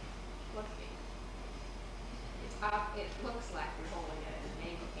with, it looks like you're holding it at an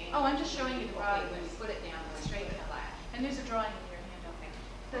angle. Oh, I'm just showing you the rod. When you put it down, it's straight and flat. And there's a drawing in your hand, okay.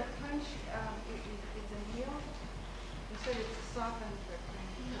 The punch is a heel. You said it's a softened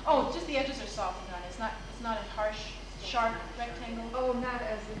rectangle. Oh, just the edges are softened on it. It's not a harsh, sharp rectangle. Oh, not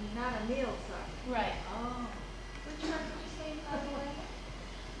a meal sock. Right. Oh. Which one did you say, by the way?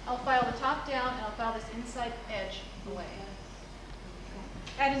 I'll file the top down and I'll file this inside edge away.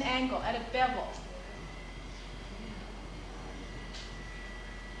 At an angle, at a bevel.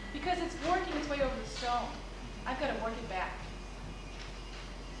 Because it's working its way over the stone, I've got to work it back.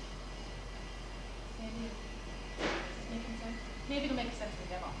 Maybe, is this making sense? Maybe it'll make sense in the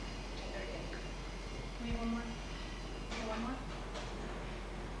demo. Can we have one more? Okay, one more?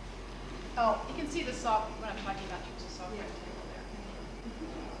 Oh, you can see the soft, what I'm talking about, there's a soft rectangle there.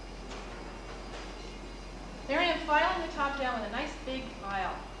 There I am filing the top down with a nice big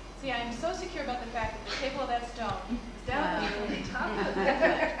file. See, I am so secure about the fact that the table of that stone is down here on the top of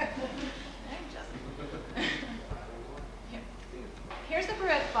that. Here's the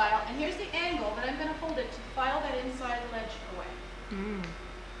barrette file, and here's the angle that I'm going to hold it to file that inside ledge away. I'm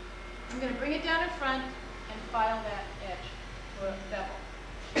going to bring it down in front and file that edge to a bevel.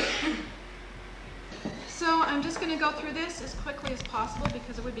 So I'm just going to go through this as quickly as possible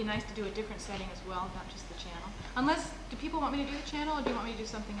because it would be nice to do a different setting as well, not just the channel. Unless, do people want me to do the channel or do you want me to do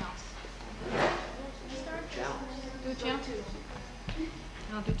something else? Do a channel?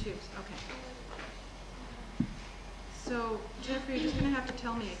 And I'll do tubes, okay. So, Jeffrey, you're just going to have to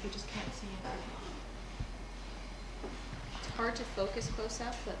tell me if you just can't see anything. It's hard to focus close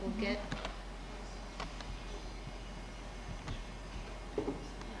up, but we'll get.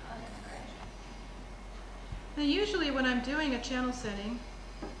 Now, usually when I'm doing a channel setting,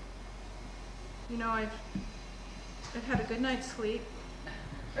 you know, I've had a good night's sleep,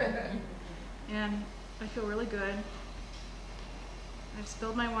 and I feel really good. I've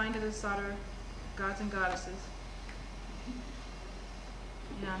spilled my wine to the solder gods and goddesses,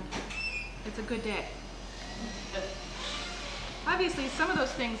 and it's a good day. Obviously, some of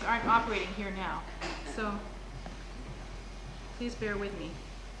those things aren't operating here now, so please bear with me.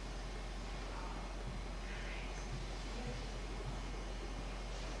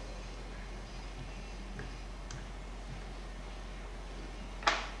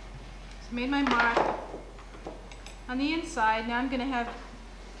 Made my mark on the inside. Now I'm going to have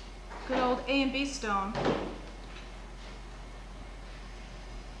good old A and B stone. I'm going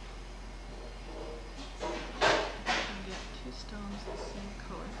to get two stones the same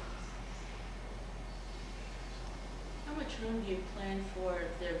color. How much room do you plan for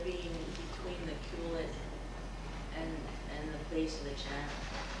there being between the culet and the base of the channel?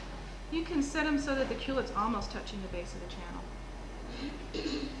 You can set them so that the culet's almost touching the base of the channel.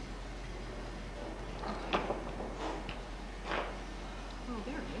 Oh,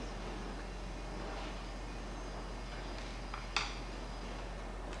 there it is.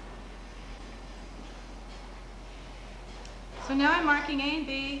 So now I'm marking A and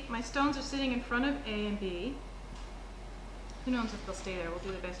B. My stones are sitting in front of A and B. Who knows if they'll stay there? We'll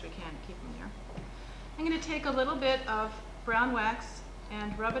do the best we can to keep them there. I'm going to take a little bit of brown wax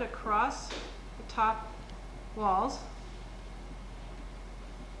and rub it across the top walls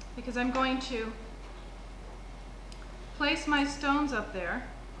because I'm going to place my stones up there,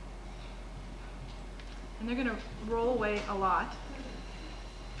 and they're going to roll away a lot.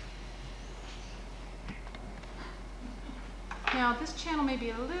 Now this channel may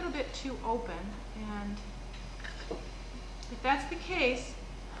be a little bit too open, and if that's the case,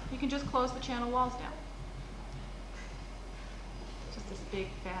 you can just close the channel walls down. Just this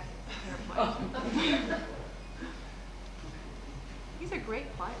big fat hair pliers. These are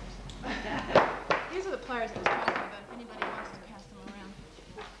great pliers. These are the pliers I was talking about if anybody wants to pass them around.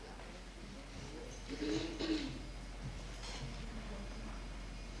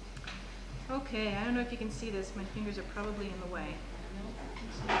 Okay, I don't know if you can see this. My fingers are probably in the way.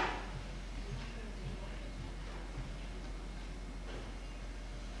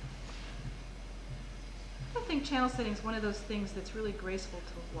 I think channel setting is one of those things that's really graceful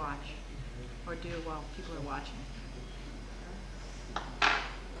to watch or do while people are watching.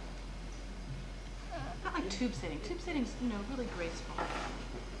 Not like tube setting. Tube setting's, you know, really graceful.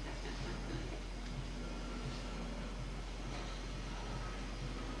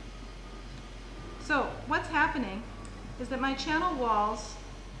 So what's happening is that my channel walls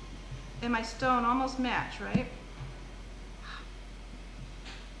and my stone almost match, right?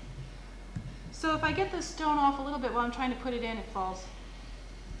 So if I get this stone off a little bit while I'm trying to put it in, it falls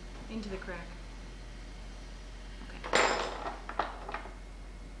into the crack. Okay.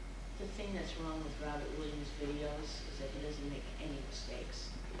 The thing that's wrong with Robert Williams' videos is that he doesn't make any mistakes,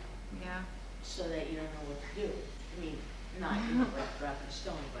 Yeah. so that you don't know what to do. I mean, not you know, like dropping a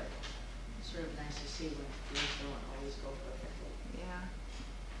stone, but it's sort of nice to see when things don't always go perfectly. Yeah.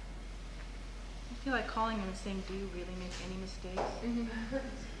 I feel like calling him and saying, "Do you really make any mistakes?"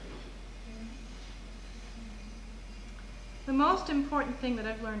 The most important thing that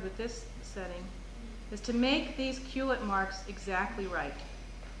I've learned with this setting is to make these culet marks exactly right.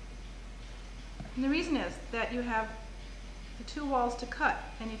 And the reason is that you have the two walls to cut,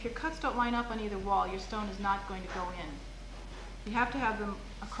 and if your cuts don't line up on either wall, your stone is not going to go in. You have to have them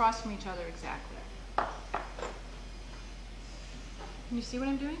across from each other exactly. Can you see what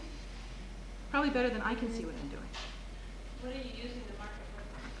I'm doing? Probably better than I can see what I'm doing. What are you using to mark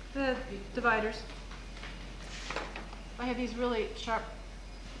it The dividers. I have these really sharp,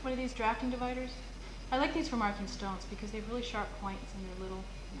 what are these, drafting dividers? I like these for marking stones because they have really sharp points and they're little,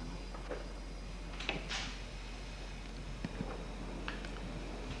 you know.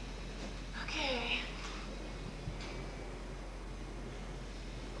 Okay.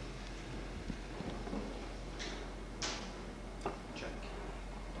 Check.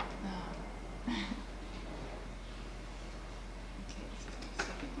 Okay, this is the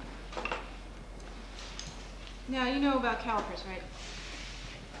second one. Now, you know about calipers, right?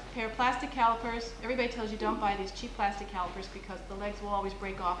 A pair of plastic calipers. Everybody tells you don't buy these cheap plastic calipers because the legs will always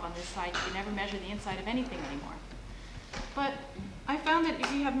break off on this side. You can never measure the inside of anything anymore. But I found that if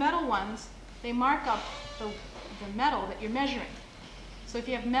you have metal ones, they mark up the metal that you're measuring. So if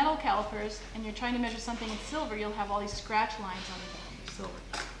you have metal calipers and you're trying to measure something in silver, you'll have all these scratch lines on the silver.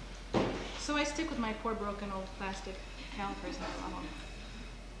 So I stick with my poor broken old plastic calipers and I love them.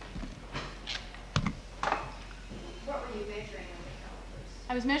 What were you measuring on the calipers?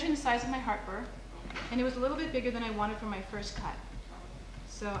 I was measuring the size of my heartburn, and it was a little bit bigger than I wanted for my first cut.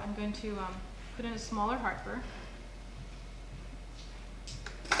 So I'm going to put in a smaller heartburn.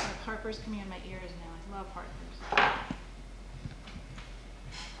 I have heartburns coming in my ears now. I love heartburns.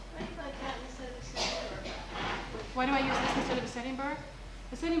 Why do you like that instead of a setting burr? Why do I use this instead of a setting burr?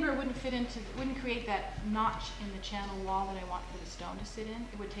 A setting burr wouldn't create that notch in the channel wall that I want for the stone to sit in.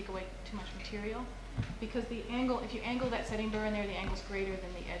 It would take away too much material. Because the angle, if you angle that setting burr in there, the angle's greater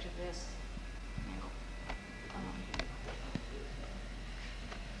than the edge of this angle.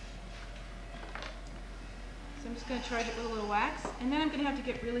 So I'm just going to charge it with a little wax, and then I'm going to have to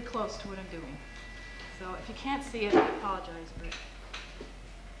get really close to what I'm doing. So if you can't see it, I apologize, but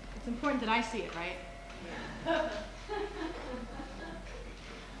it's important that I see it, right? Yeah.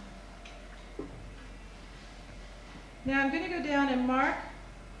 Now I'm going to go down and mark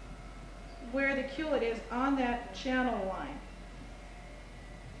where the culet is on that channel line.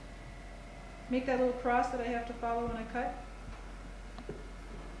 Make that little cross that I have to follow when I cut.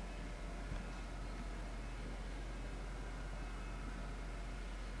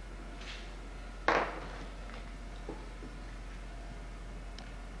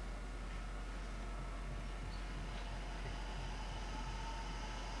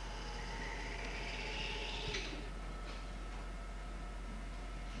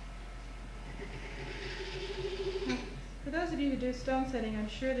 For those of you who do stone setting, I'm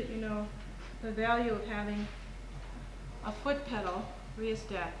sure that you know the value of having a foot pedal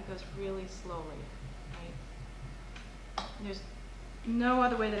rheostat that goes really slowly, right? There's no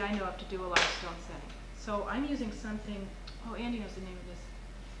other way that I know of to do a lot of stone setting. So I'm using something, oh, Andy knows the name of this.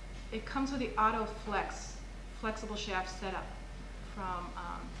 It comes with the Auto Flex flexible shaft setup from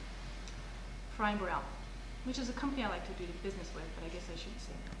Frying Burrell, which is a company I like to do business with, but I guess I shouldn't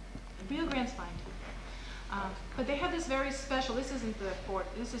say that. Rio Grande's fine too. But they have this very special, this isn't the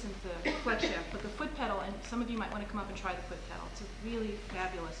flex shaft, but the foot pedal, and some of you might want to come up and try the foot pedal. It's a really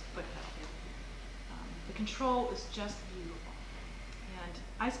fabulous foot pedal. The control is just beautiful. And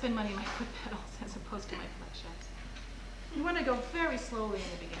I spend money on my foot pedals as opposed to my flex shafts. You want to go very slowly in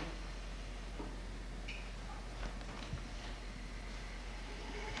the beginning.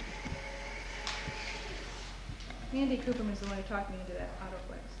 Andy Cooperman's the one who talked me into that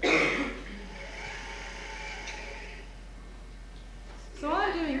autoflex. So all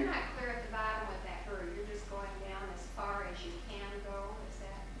I'm doing, You're not clear at the bottom with that burr, you're just going down as far as you can go, is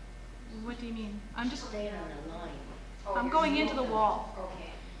that? what do you mean? I'm just, Staying on the line. Oh, I'm you're going into the moving. wall,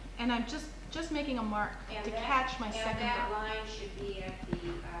 Okay. and I'm just making a mark And to that- catch my second And that burr. line should be at the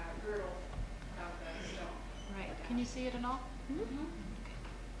girdle of the stone. Right, can you see it at all?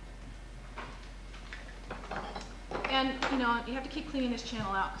 And, you know, you have to keep cleaning this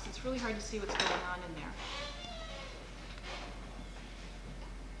channel out because it's really hard to see what's going on in there.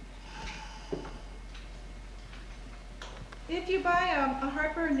 If you buy a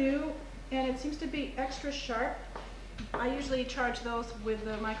Harper new and it seems to be extra sharp, I usually charge those with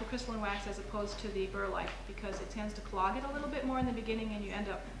the microcrystalline wax as opposed to the burr life because it tends to clog it a little bit more in the beginning and you end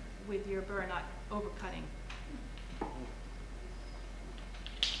up with your burr not overcutting.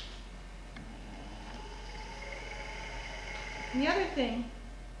 And the other thing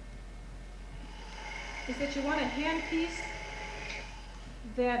is that you want a handpiece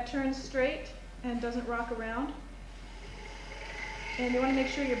that turns straight and doesn't rock around. And you want to make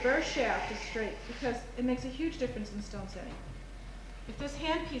sure your burr shaft is straight because it makes a huge difference in stone setting. If this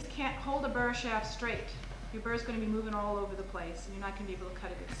handpiece can't hold a burr shaft straight, your burr is going to be moving all over the place and you're not going to be able to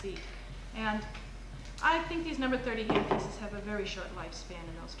cut a good seat. And I think these number 30 handpieces have a very short lifespan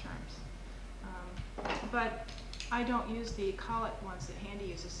in those terms. But I don't use the collet ones that Handy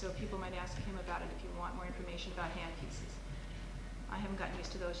uses, so people might ask him about it if you want more information about handpieces. I haven't gotten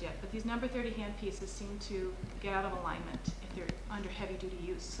used to those yet, but these number 30 handpieces seem to get out of alignment if they're under heavy duty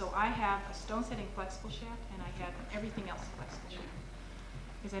use. So I have a stone setting flexible shaft and I have everything else flexible shaft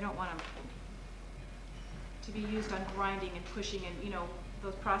because I don't want them to be used on grinding and pushing and, you know,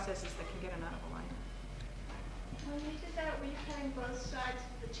 those processes that can get them out of alignment. When you did that, were you cutting both sides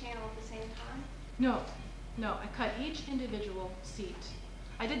of the channel at the same time? No, no, I cut each individual seat.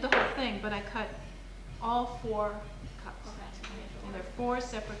 I did the whole thing, but I cut all 4 cuts. And they're 4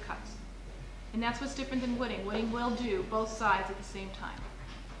 separate cuts. And that's what's different than wooding. Wooding will do both sides at the same time.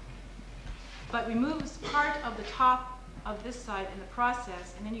 But removes part of the top of this side in the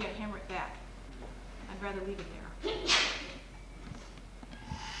process, and then you gotta hammer it back. I'd rather leave it there.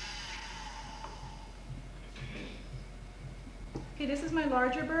 Okay, this is my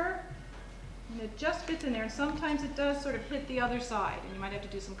larger burr, and it just fits in there, and sometimes it does sort of hit the other side, and you might have to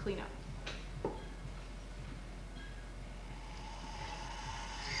do some cleanup.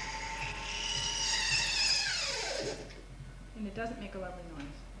 And it doesn't make a lovely noise.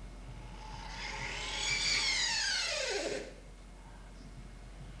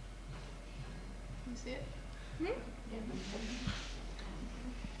 Can you see it?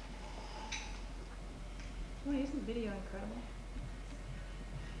 Oh, isn't video incredible?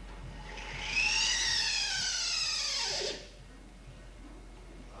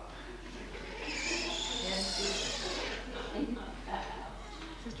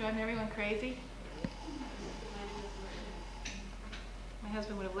 This is driving everyone crazy. My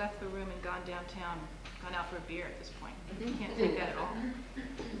husband would have left the room and gone downtown, gone out for a beer at this point. You can't take that at all.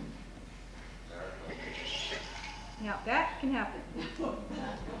 Now, that can happen.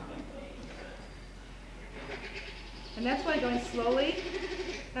 And that's why going slowly,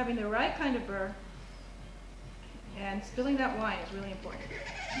 having the right kind of burr, and spilling that wine is really important.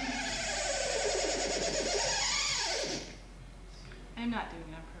 I'm not doing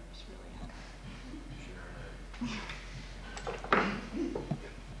it on purpose, really.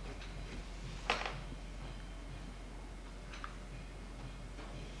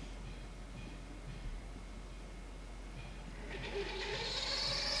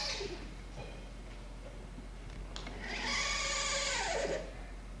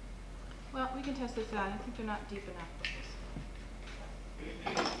 Well, we can test this out. I think they're not deep enough for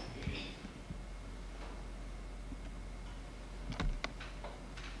this.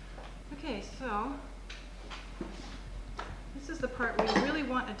 Okay, so this is the part where you really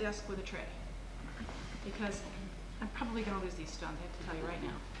want a desk with a tray, because I'm probably going to lose these stones, I have to tell you right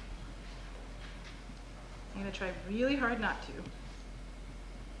now. I'm going to try really hard not to.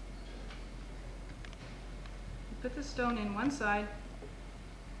 Put the stone in one side,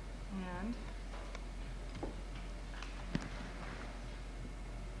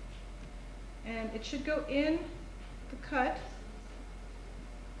 and it should go in the cut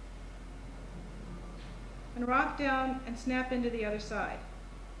and rock down and snap into the other side.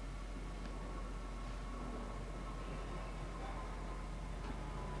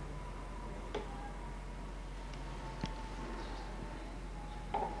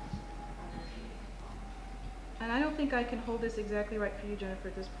 And I don't think I can hold this exactly right for you, Jennifer,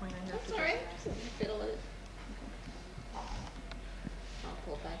 at this point. I have That's to all right. Just fiddle with it.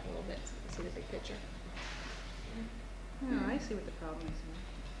 pull it back a little bit so you can see the big picture. Oh, I see what the problem is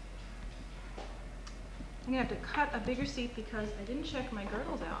now. I'm gonna have to cut a bigger seat because I didn't check my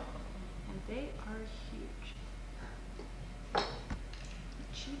girdles out, and they are huge.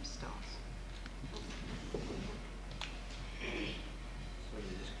 Cheap stones. So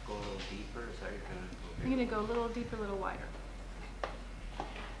you just go a little deeper, is that you're gonna go I'm gonna go a little deeper, a little wider.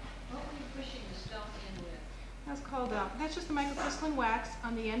 What were you pushing the stone in with? That's called, that's just the microcrystalline wax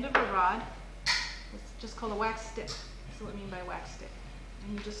on the end of the rod. It's just called a wax stick. That's what I mean by a wax stick.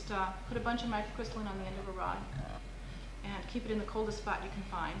 And you just put a bunch of microcrystalline on the end of a rod and keep it in the coldest spot you can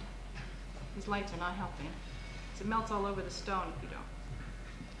find. These lights are not helping. It melts all over the stone if you don't.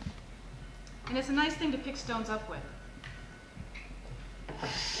 And it's a nice thing to pick stones up with.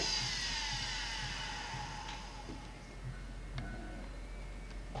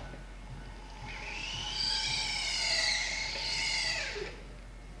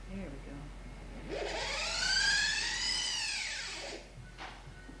 There we go.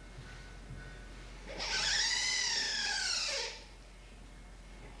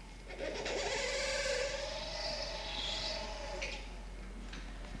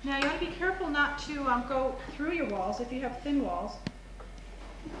 Now you want to be careful not to go through your walls if you have thin walls.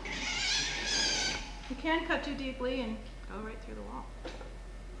 You can cut too deeply and go right through the wall.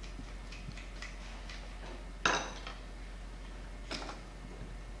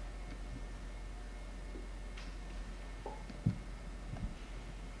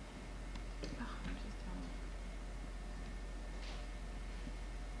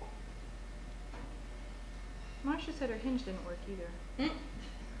 Marcia said her hinge didn't work either.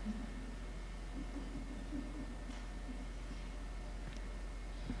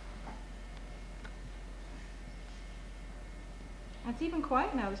 It's even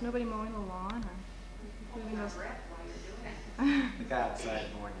quiet now. There's nobody mowing the lawn or moving those. The guy outside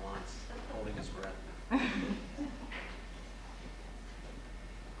mowing lawns, holding his breath.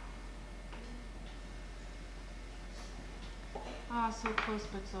 Ah, so close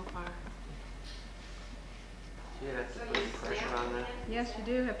but so far. So you have to put some pressure on that, Yes, you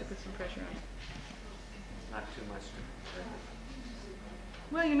do have to put some pressure on. not too much.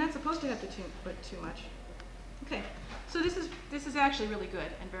 Well, you're not supposed to have to put too much. Okay, so this is actually really good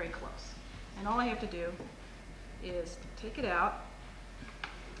and very close. And all I have to do is take it out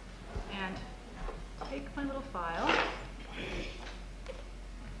and take my little file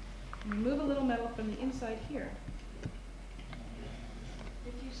and remove a little metal from the inside here.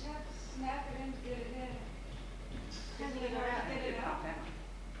 If you snap it in to get it in, is it hard to get it out?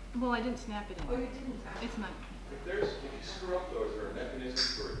 Well, I didn't snap it in. Oh, you didn't? It's not. If you screw up though, is there a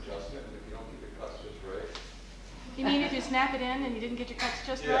mechanism for adjustment if you don't get the cuts just right? You mean if you snap it in and you didn't get your cuts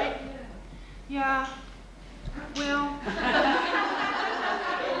just Yeah. right? Yeah. Well.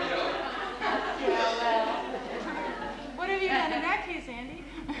 What have you done in that case, Andy?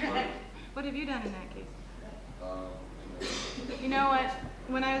 What have you done in that case? You know what?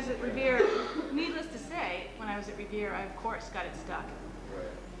 When I was at Revere, needless to say, when I was at Revere, I of course got it stuck. Right.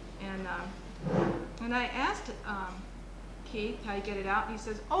 And I asked Keith how you get it out, and he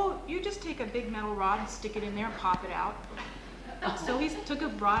says, "Oh, you just take a big metal rod and stick it in there and pop it out." So he took a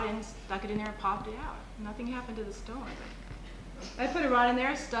rod and stuck it in there and popped it out. Nothing happened to the stone. I put a rod in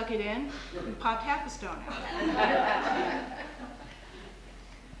there, stuck it in, and popped half the stone out.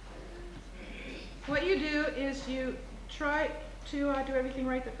 What you do is you try to do everything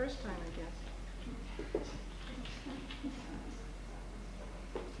right the first time, I guess.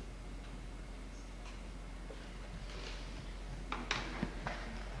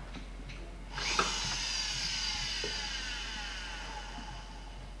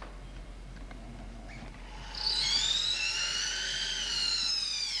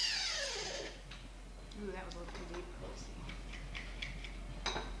 Ooh, that was a little too deep. Let's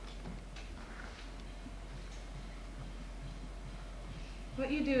see.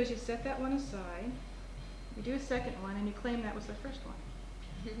 What you do is you set that one aside, you do a second one, and you claim that was the first one.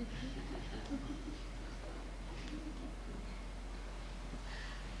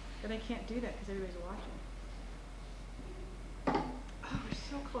 But I can't do that because everybody's watching. Oh, we're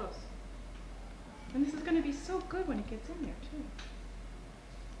so close. And this is going to be so good when it gets in there, too.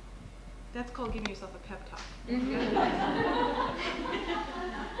 That's called giving yourself a pep talk. So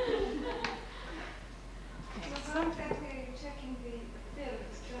how exactly are you checking the fit of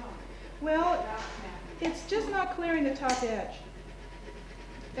the stone? Well, Without snapping? it's just not clearing the top edge.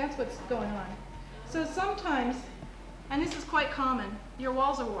 That's what's going on. So sometimes, and this is quite common, your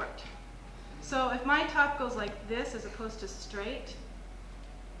walls are warped. So if my top goes like this as opposed to straight,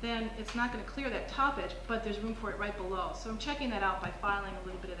 then it's not going to clear that top edge, but there's room for it right below. So I'm checking that out by filing a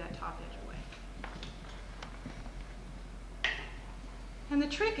little bit of that top edge away. And the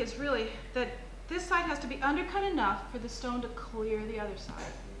trick is really that this side has to be undercut enough for the stone to clear the other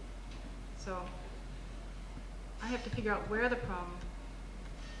side. So I have to figure out where the problem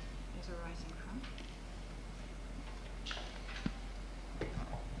is arising from.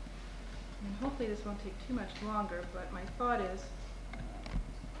 And hopefully this won't take too much longer, but my thought is,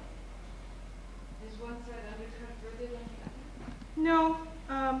 Is one side undercut further than the other? no,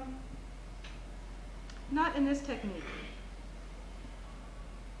 not in this technique.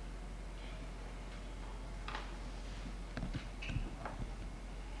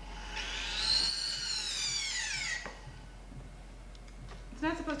 It's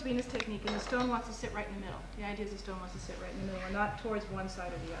not supposed to be in this technique, and the stone wants to sit right in the middle. The idea is the stone wants to sit right in the middle and not towards one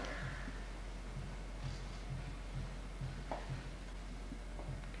side or the other.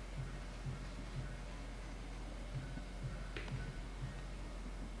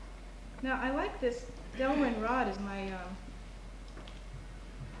 Now I like this Delrin rod as my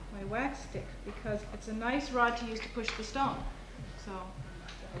my wax stick because it's a nice rod to use to push the stone. So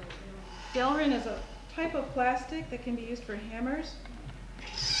Delrin is a type of plastic that can be used for hammers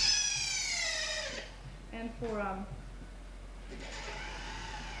and for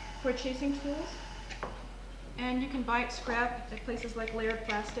chasing tools. And you can buy it scrap at places like Laird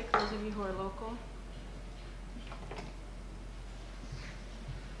Plastic, those of you who are local.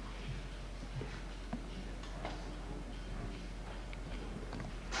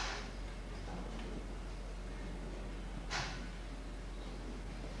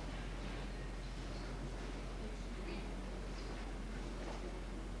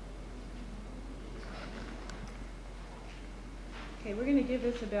 Okay, we're going to give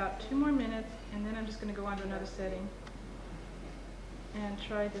this about 2 more minutes, and then I'm just going to go on to another setting and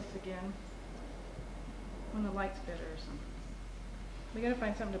try this again when the light's better or something. We got to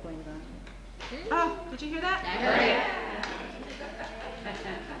find something to blame it on. Oh, did you hear that? I heard it.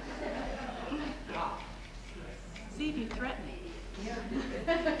 See if you threaten me. You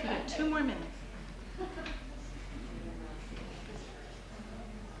got 2 more minutes.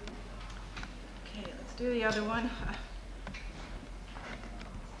 Okay, let's do the other one.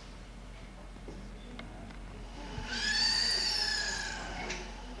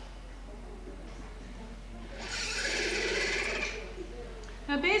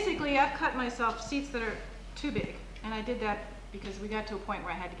 Now basically I've cut myself seats that are too big, and I did that because we got to a point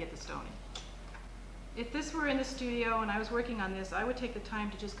where I had to get the stone in. If this were in the studio and I was working on this, I would take the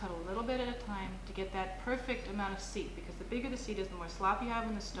time to just cut a little bit at a time to get that perfect amount of seat, because the bigger the seat is, the more slop you have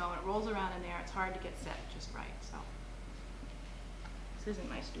in the stone. It rolls around in there, it's hard to get set just right. So this isn't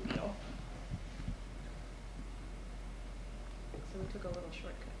my studio. So we took a little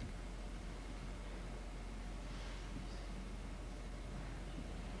shortcut.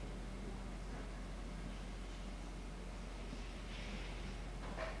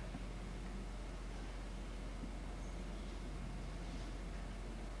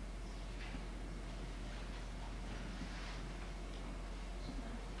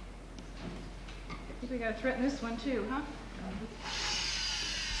 I think we gotta threaten this one too, huh?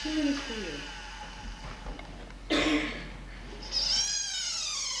 2 minutes for you.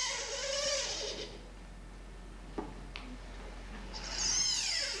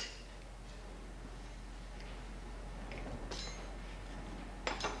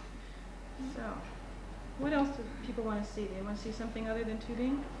 So, what else do people want to see? Do they want to see something other than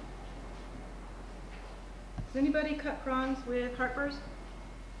tubing? Does anybody cut prongs with heartburrs?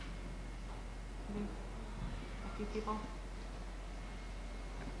 Maybe a few people?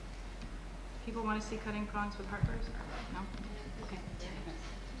 People want to see cutting prongs with heartburrs? No? Okay.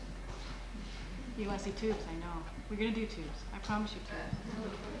 You want to see tubes, I know. We're going to do tubes. I promise you tubes.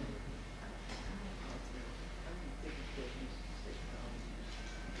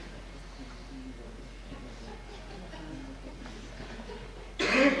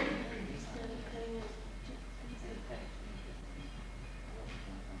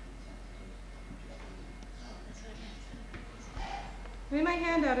 In my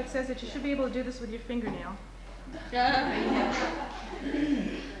handout it says that you should be able to do this with your fingernail.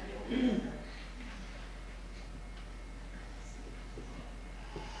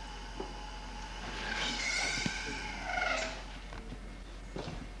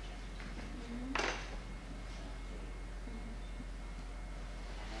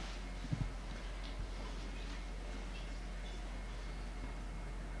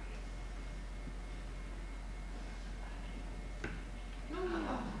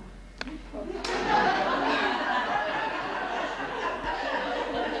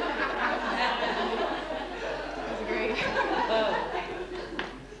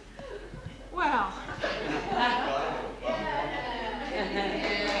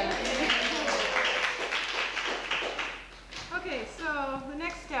 So the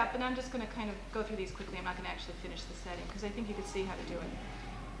next step, and I'm just going to kind of go through these quickly. I'm not going to actually finish the setting because I think you can see how to do it.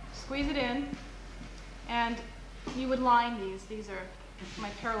 Squeeze it in, and you would line these. These are my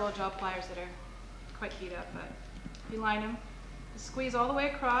parallel jaw pliers that are quite beat up, but you line them. Squeeze all the way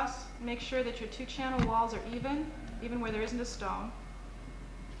across. Make sure that your two-channel walls are even where there isn't a stone.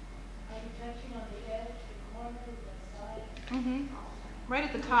 Are you touching on the edge, the corner, the side? Mm-hmm. Right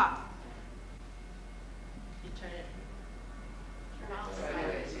at the top. You turn it.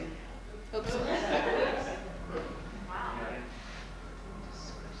 Oops. Wow.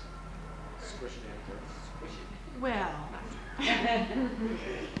 Squish it in. Squish it. Well,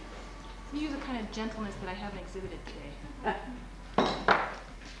 you use a kind of gentleness that I haven't exhibited today.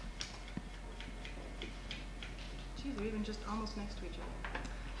 Geez, they're even just almost next to each other.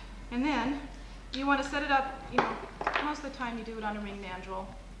 And then you want to set it up, you know, most of the time you do it on a ring mandrel.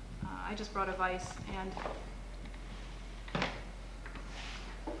 I just brought a vise, and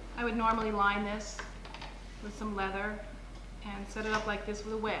I would normally line this with some leather and set it up like this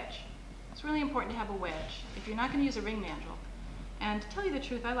with a wedge. It's really important to have a wedge if you're not going to use a ring mandrel. And to tell you the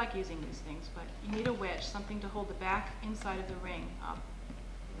truth, I like using these things, but you need a wedge, something to hold the back inside of the ring up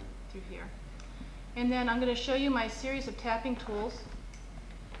through here. And then I'm going to show you my series of tapping tools.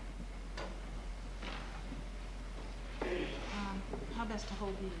 How best to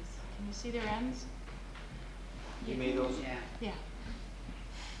hold these? Can you see their ends? You made those? Yeah.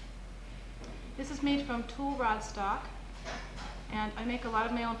 This is made from tool rod stock, and I make a lot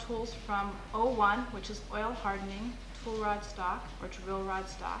of my own tools from O1, which is oil hardening tool rod stock or drill rod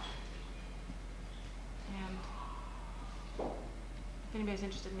stock. And if anybody's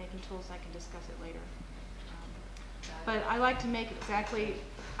interested in making tools, I can discuss it later. But I like to make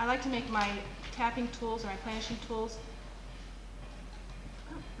my tapping tools and my planishing tools.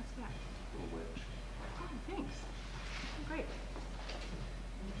 Oh, what's that? Little wedge. Oh, thanks. Oh, great.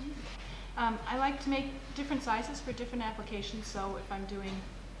 I like to make different sizes for different applications. So if I'm doing,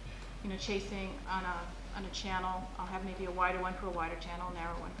 you know, chasing on a channel, I'll have maybe a wider one for a wider channel, a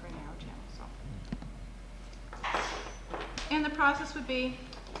narrow one for a narrow channel. So, and the process would be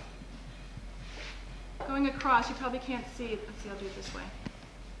going across. You probably can't see it. Let's see. I'll do it this way,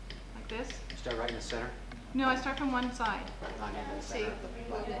 like this. You start right in the center? No, I start from one side. Not in the See.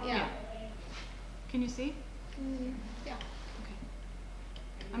 center. Yeah. Can you see? Yeah. Okay.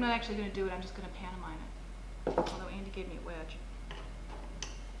 I'm not actually going to do it. I'm just going to pantomime it. Although Andy gave me a wedge.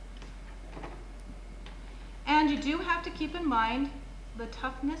 And you do have to keep in mind the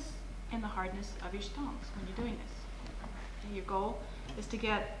toughness and the hardness of your stones when you're doing this. And your goal is to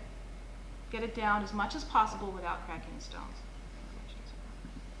get it down as much as possible without cracking the stones.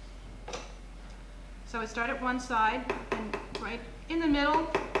 So I start at one side and right in the middle.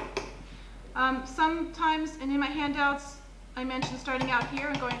 Sometimes, and in my handouts, I mentioned starting out here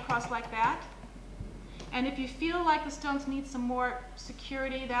and going across like that. And if you feel like the stones need some more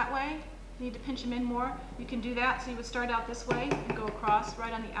security that way, you need to pinch them in more, you can do that. So you would start out this way and go across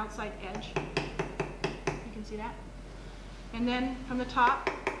right on the outside edge. You can see that. And then from the top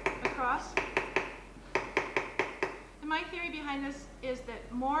across. And my theory behind this is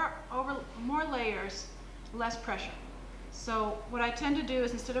that more layers, less pressure. So what I tend to do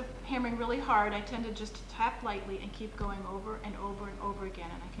is instead of hammering really hard, I tend to just tap lightly and keep going over and over and over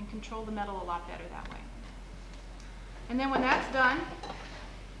again, and I can control the metal a lot better that way. And then when that's done,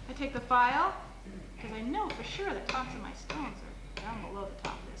 I take the file, because I know for sure the tops of my stones are down below the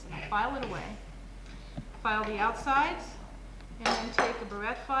top of this, and I file it away. File the outsides, and then take a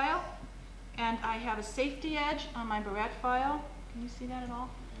barrette file, and I have a safety edge on my barrette file. Can you see that at all?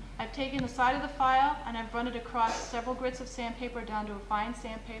 I've taken the side of the file and I've run it across several grits of sandpaper down to a fine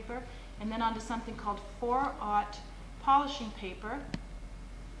sandpaper, and then onto something called 4/0 polishing paper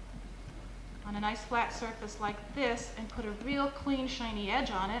on a nice flat surface like this, and put a real clean shiny edge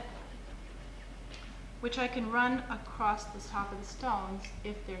on it, which I can run across the top of the stones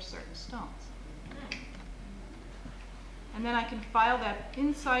if there's certain stones. And then I can file that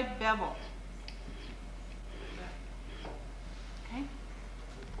inside bevel. Okay?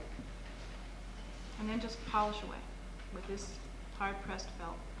 And then just polish away with this hard-pressed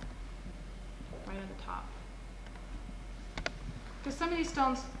felt right on the top. Because some of these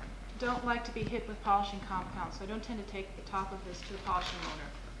stones don't like to be hit with polishing compounds, so I don't tend to take the top of this to the polishing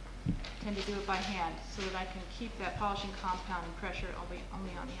motor. I tend to do it by hand so that I can keep that polishing compound and pressure only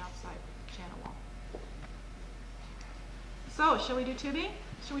on the outside channel wall. So, shall we do tubing?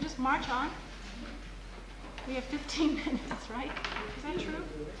 Shall we just march on? We have 15 minutes, right? Is that true?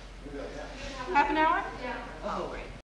 Half an hour? Yeah. Oh, great.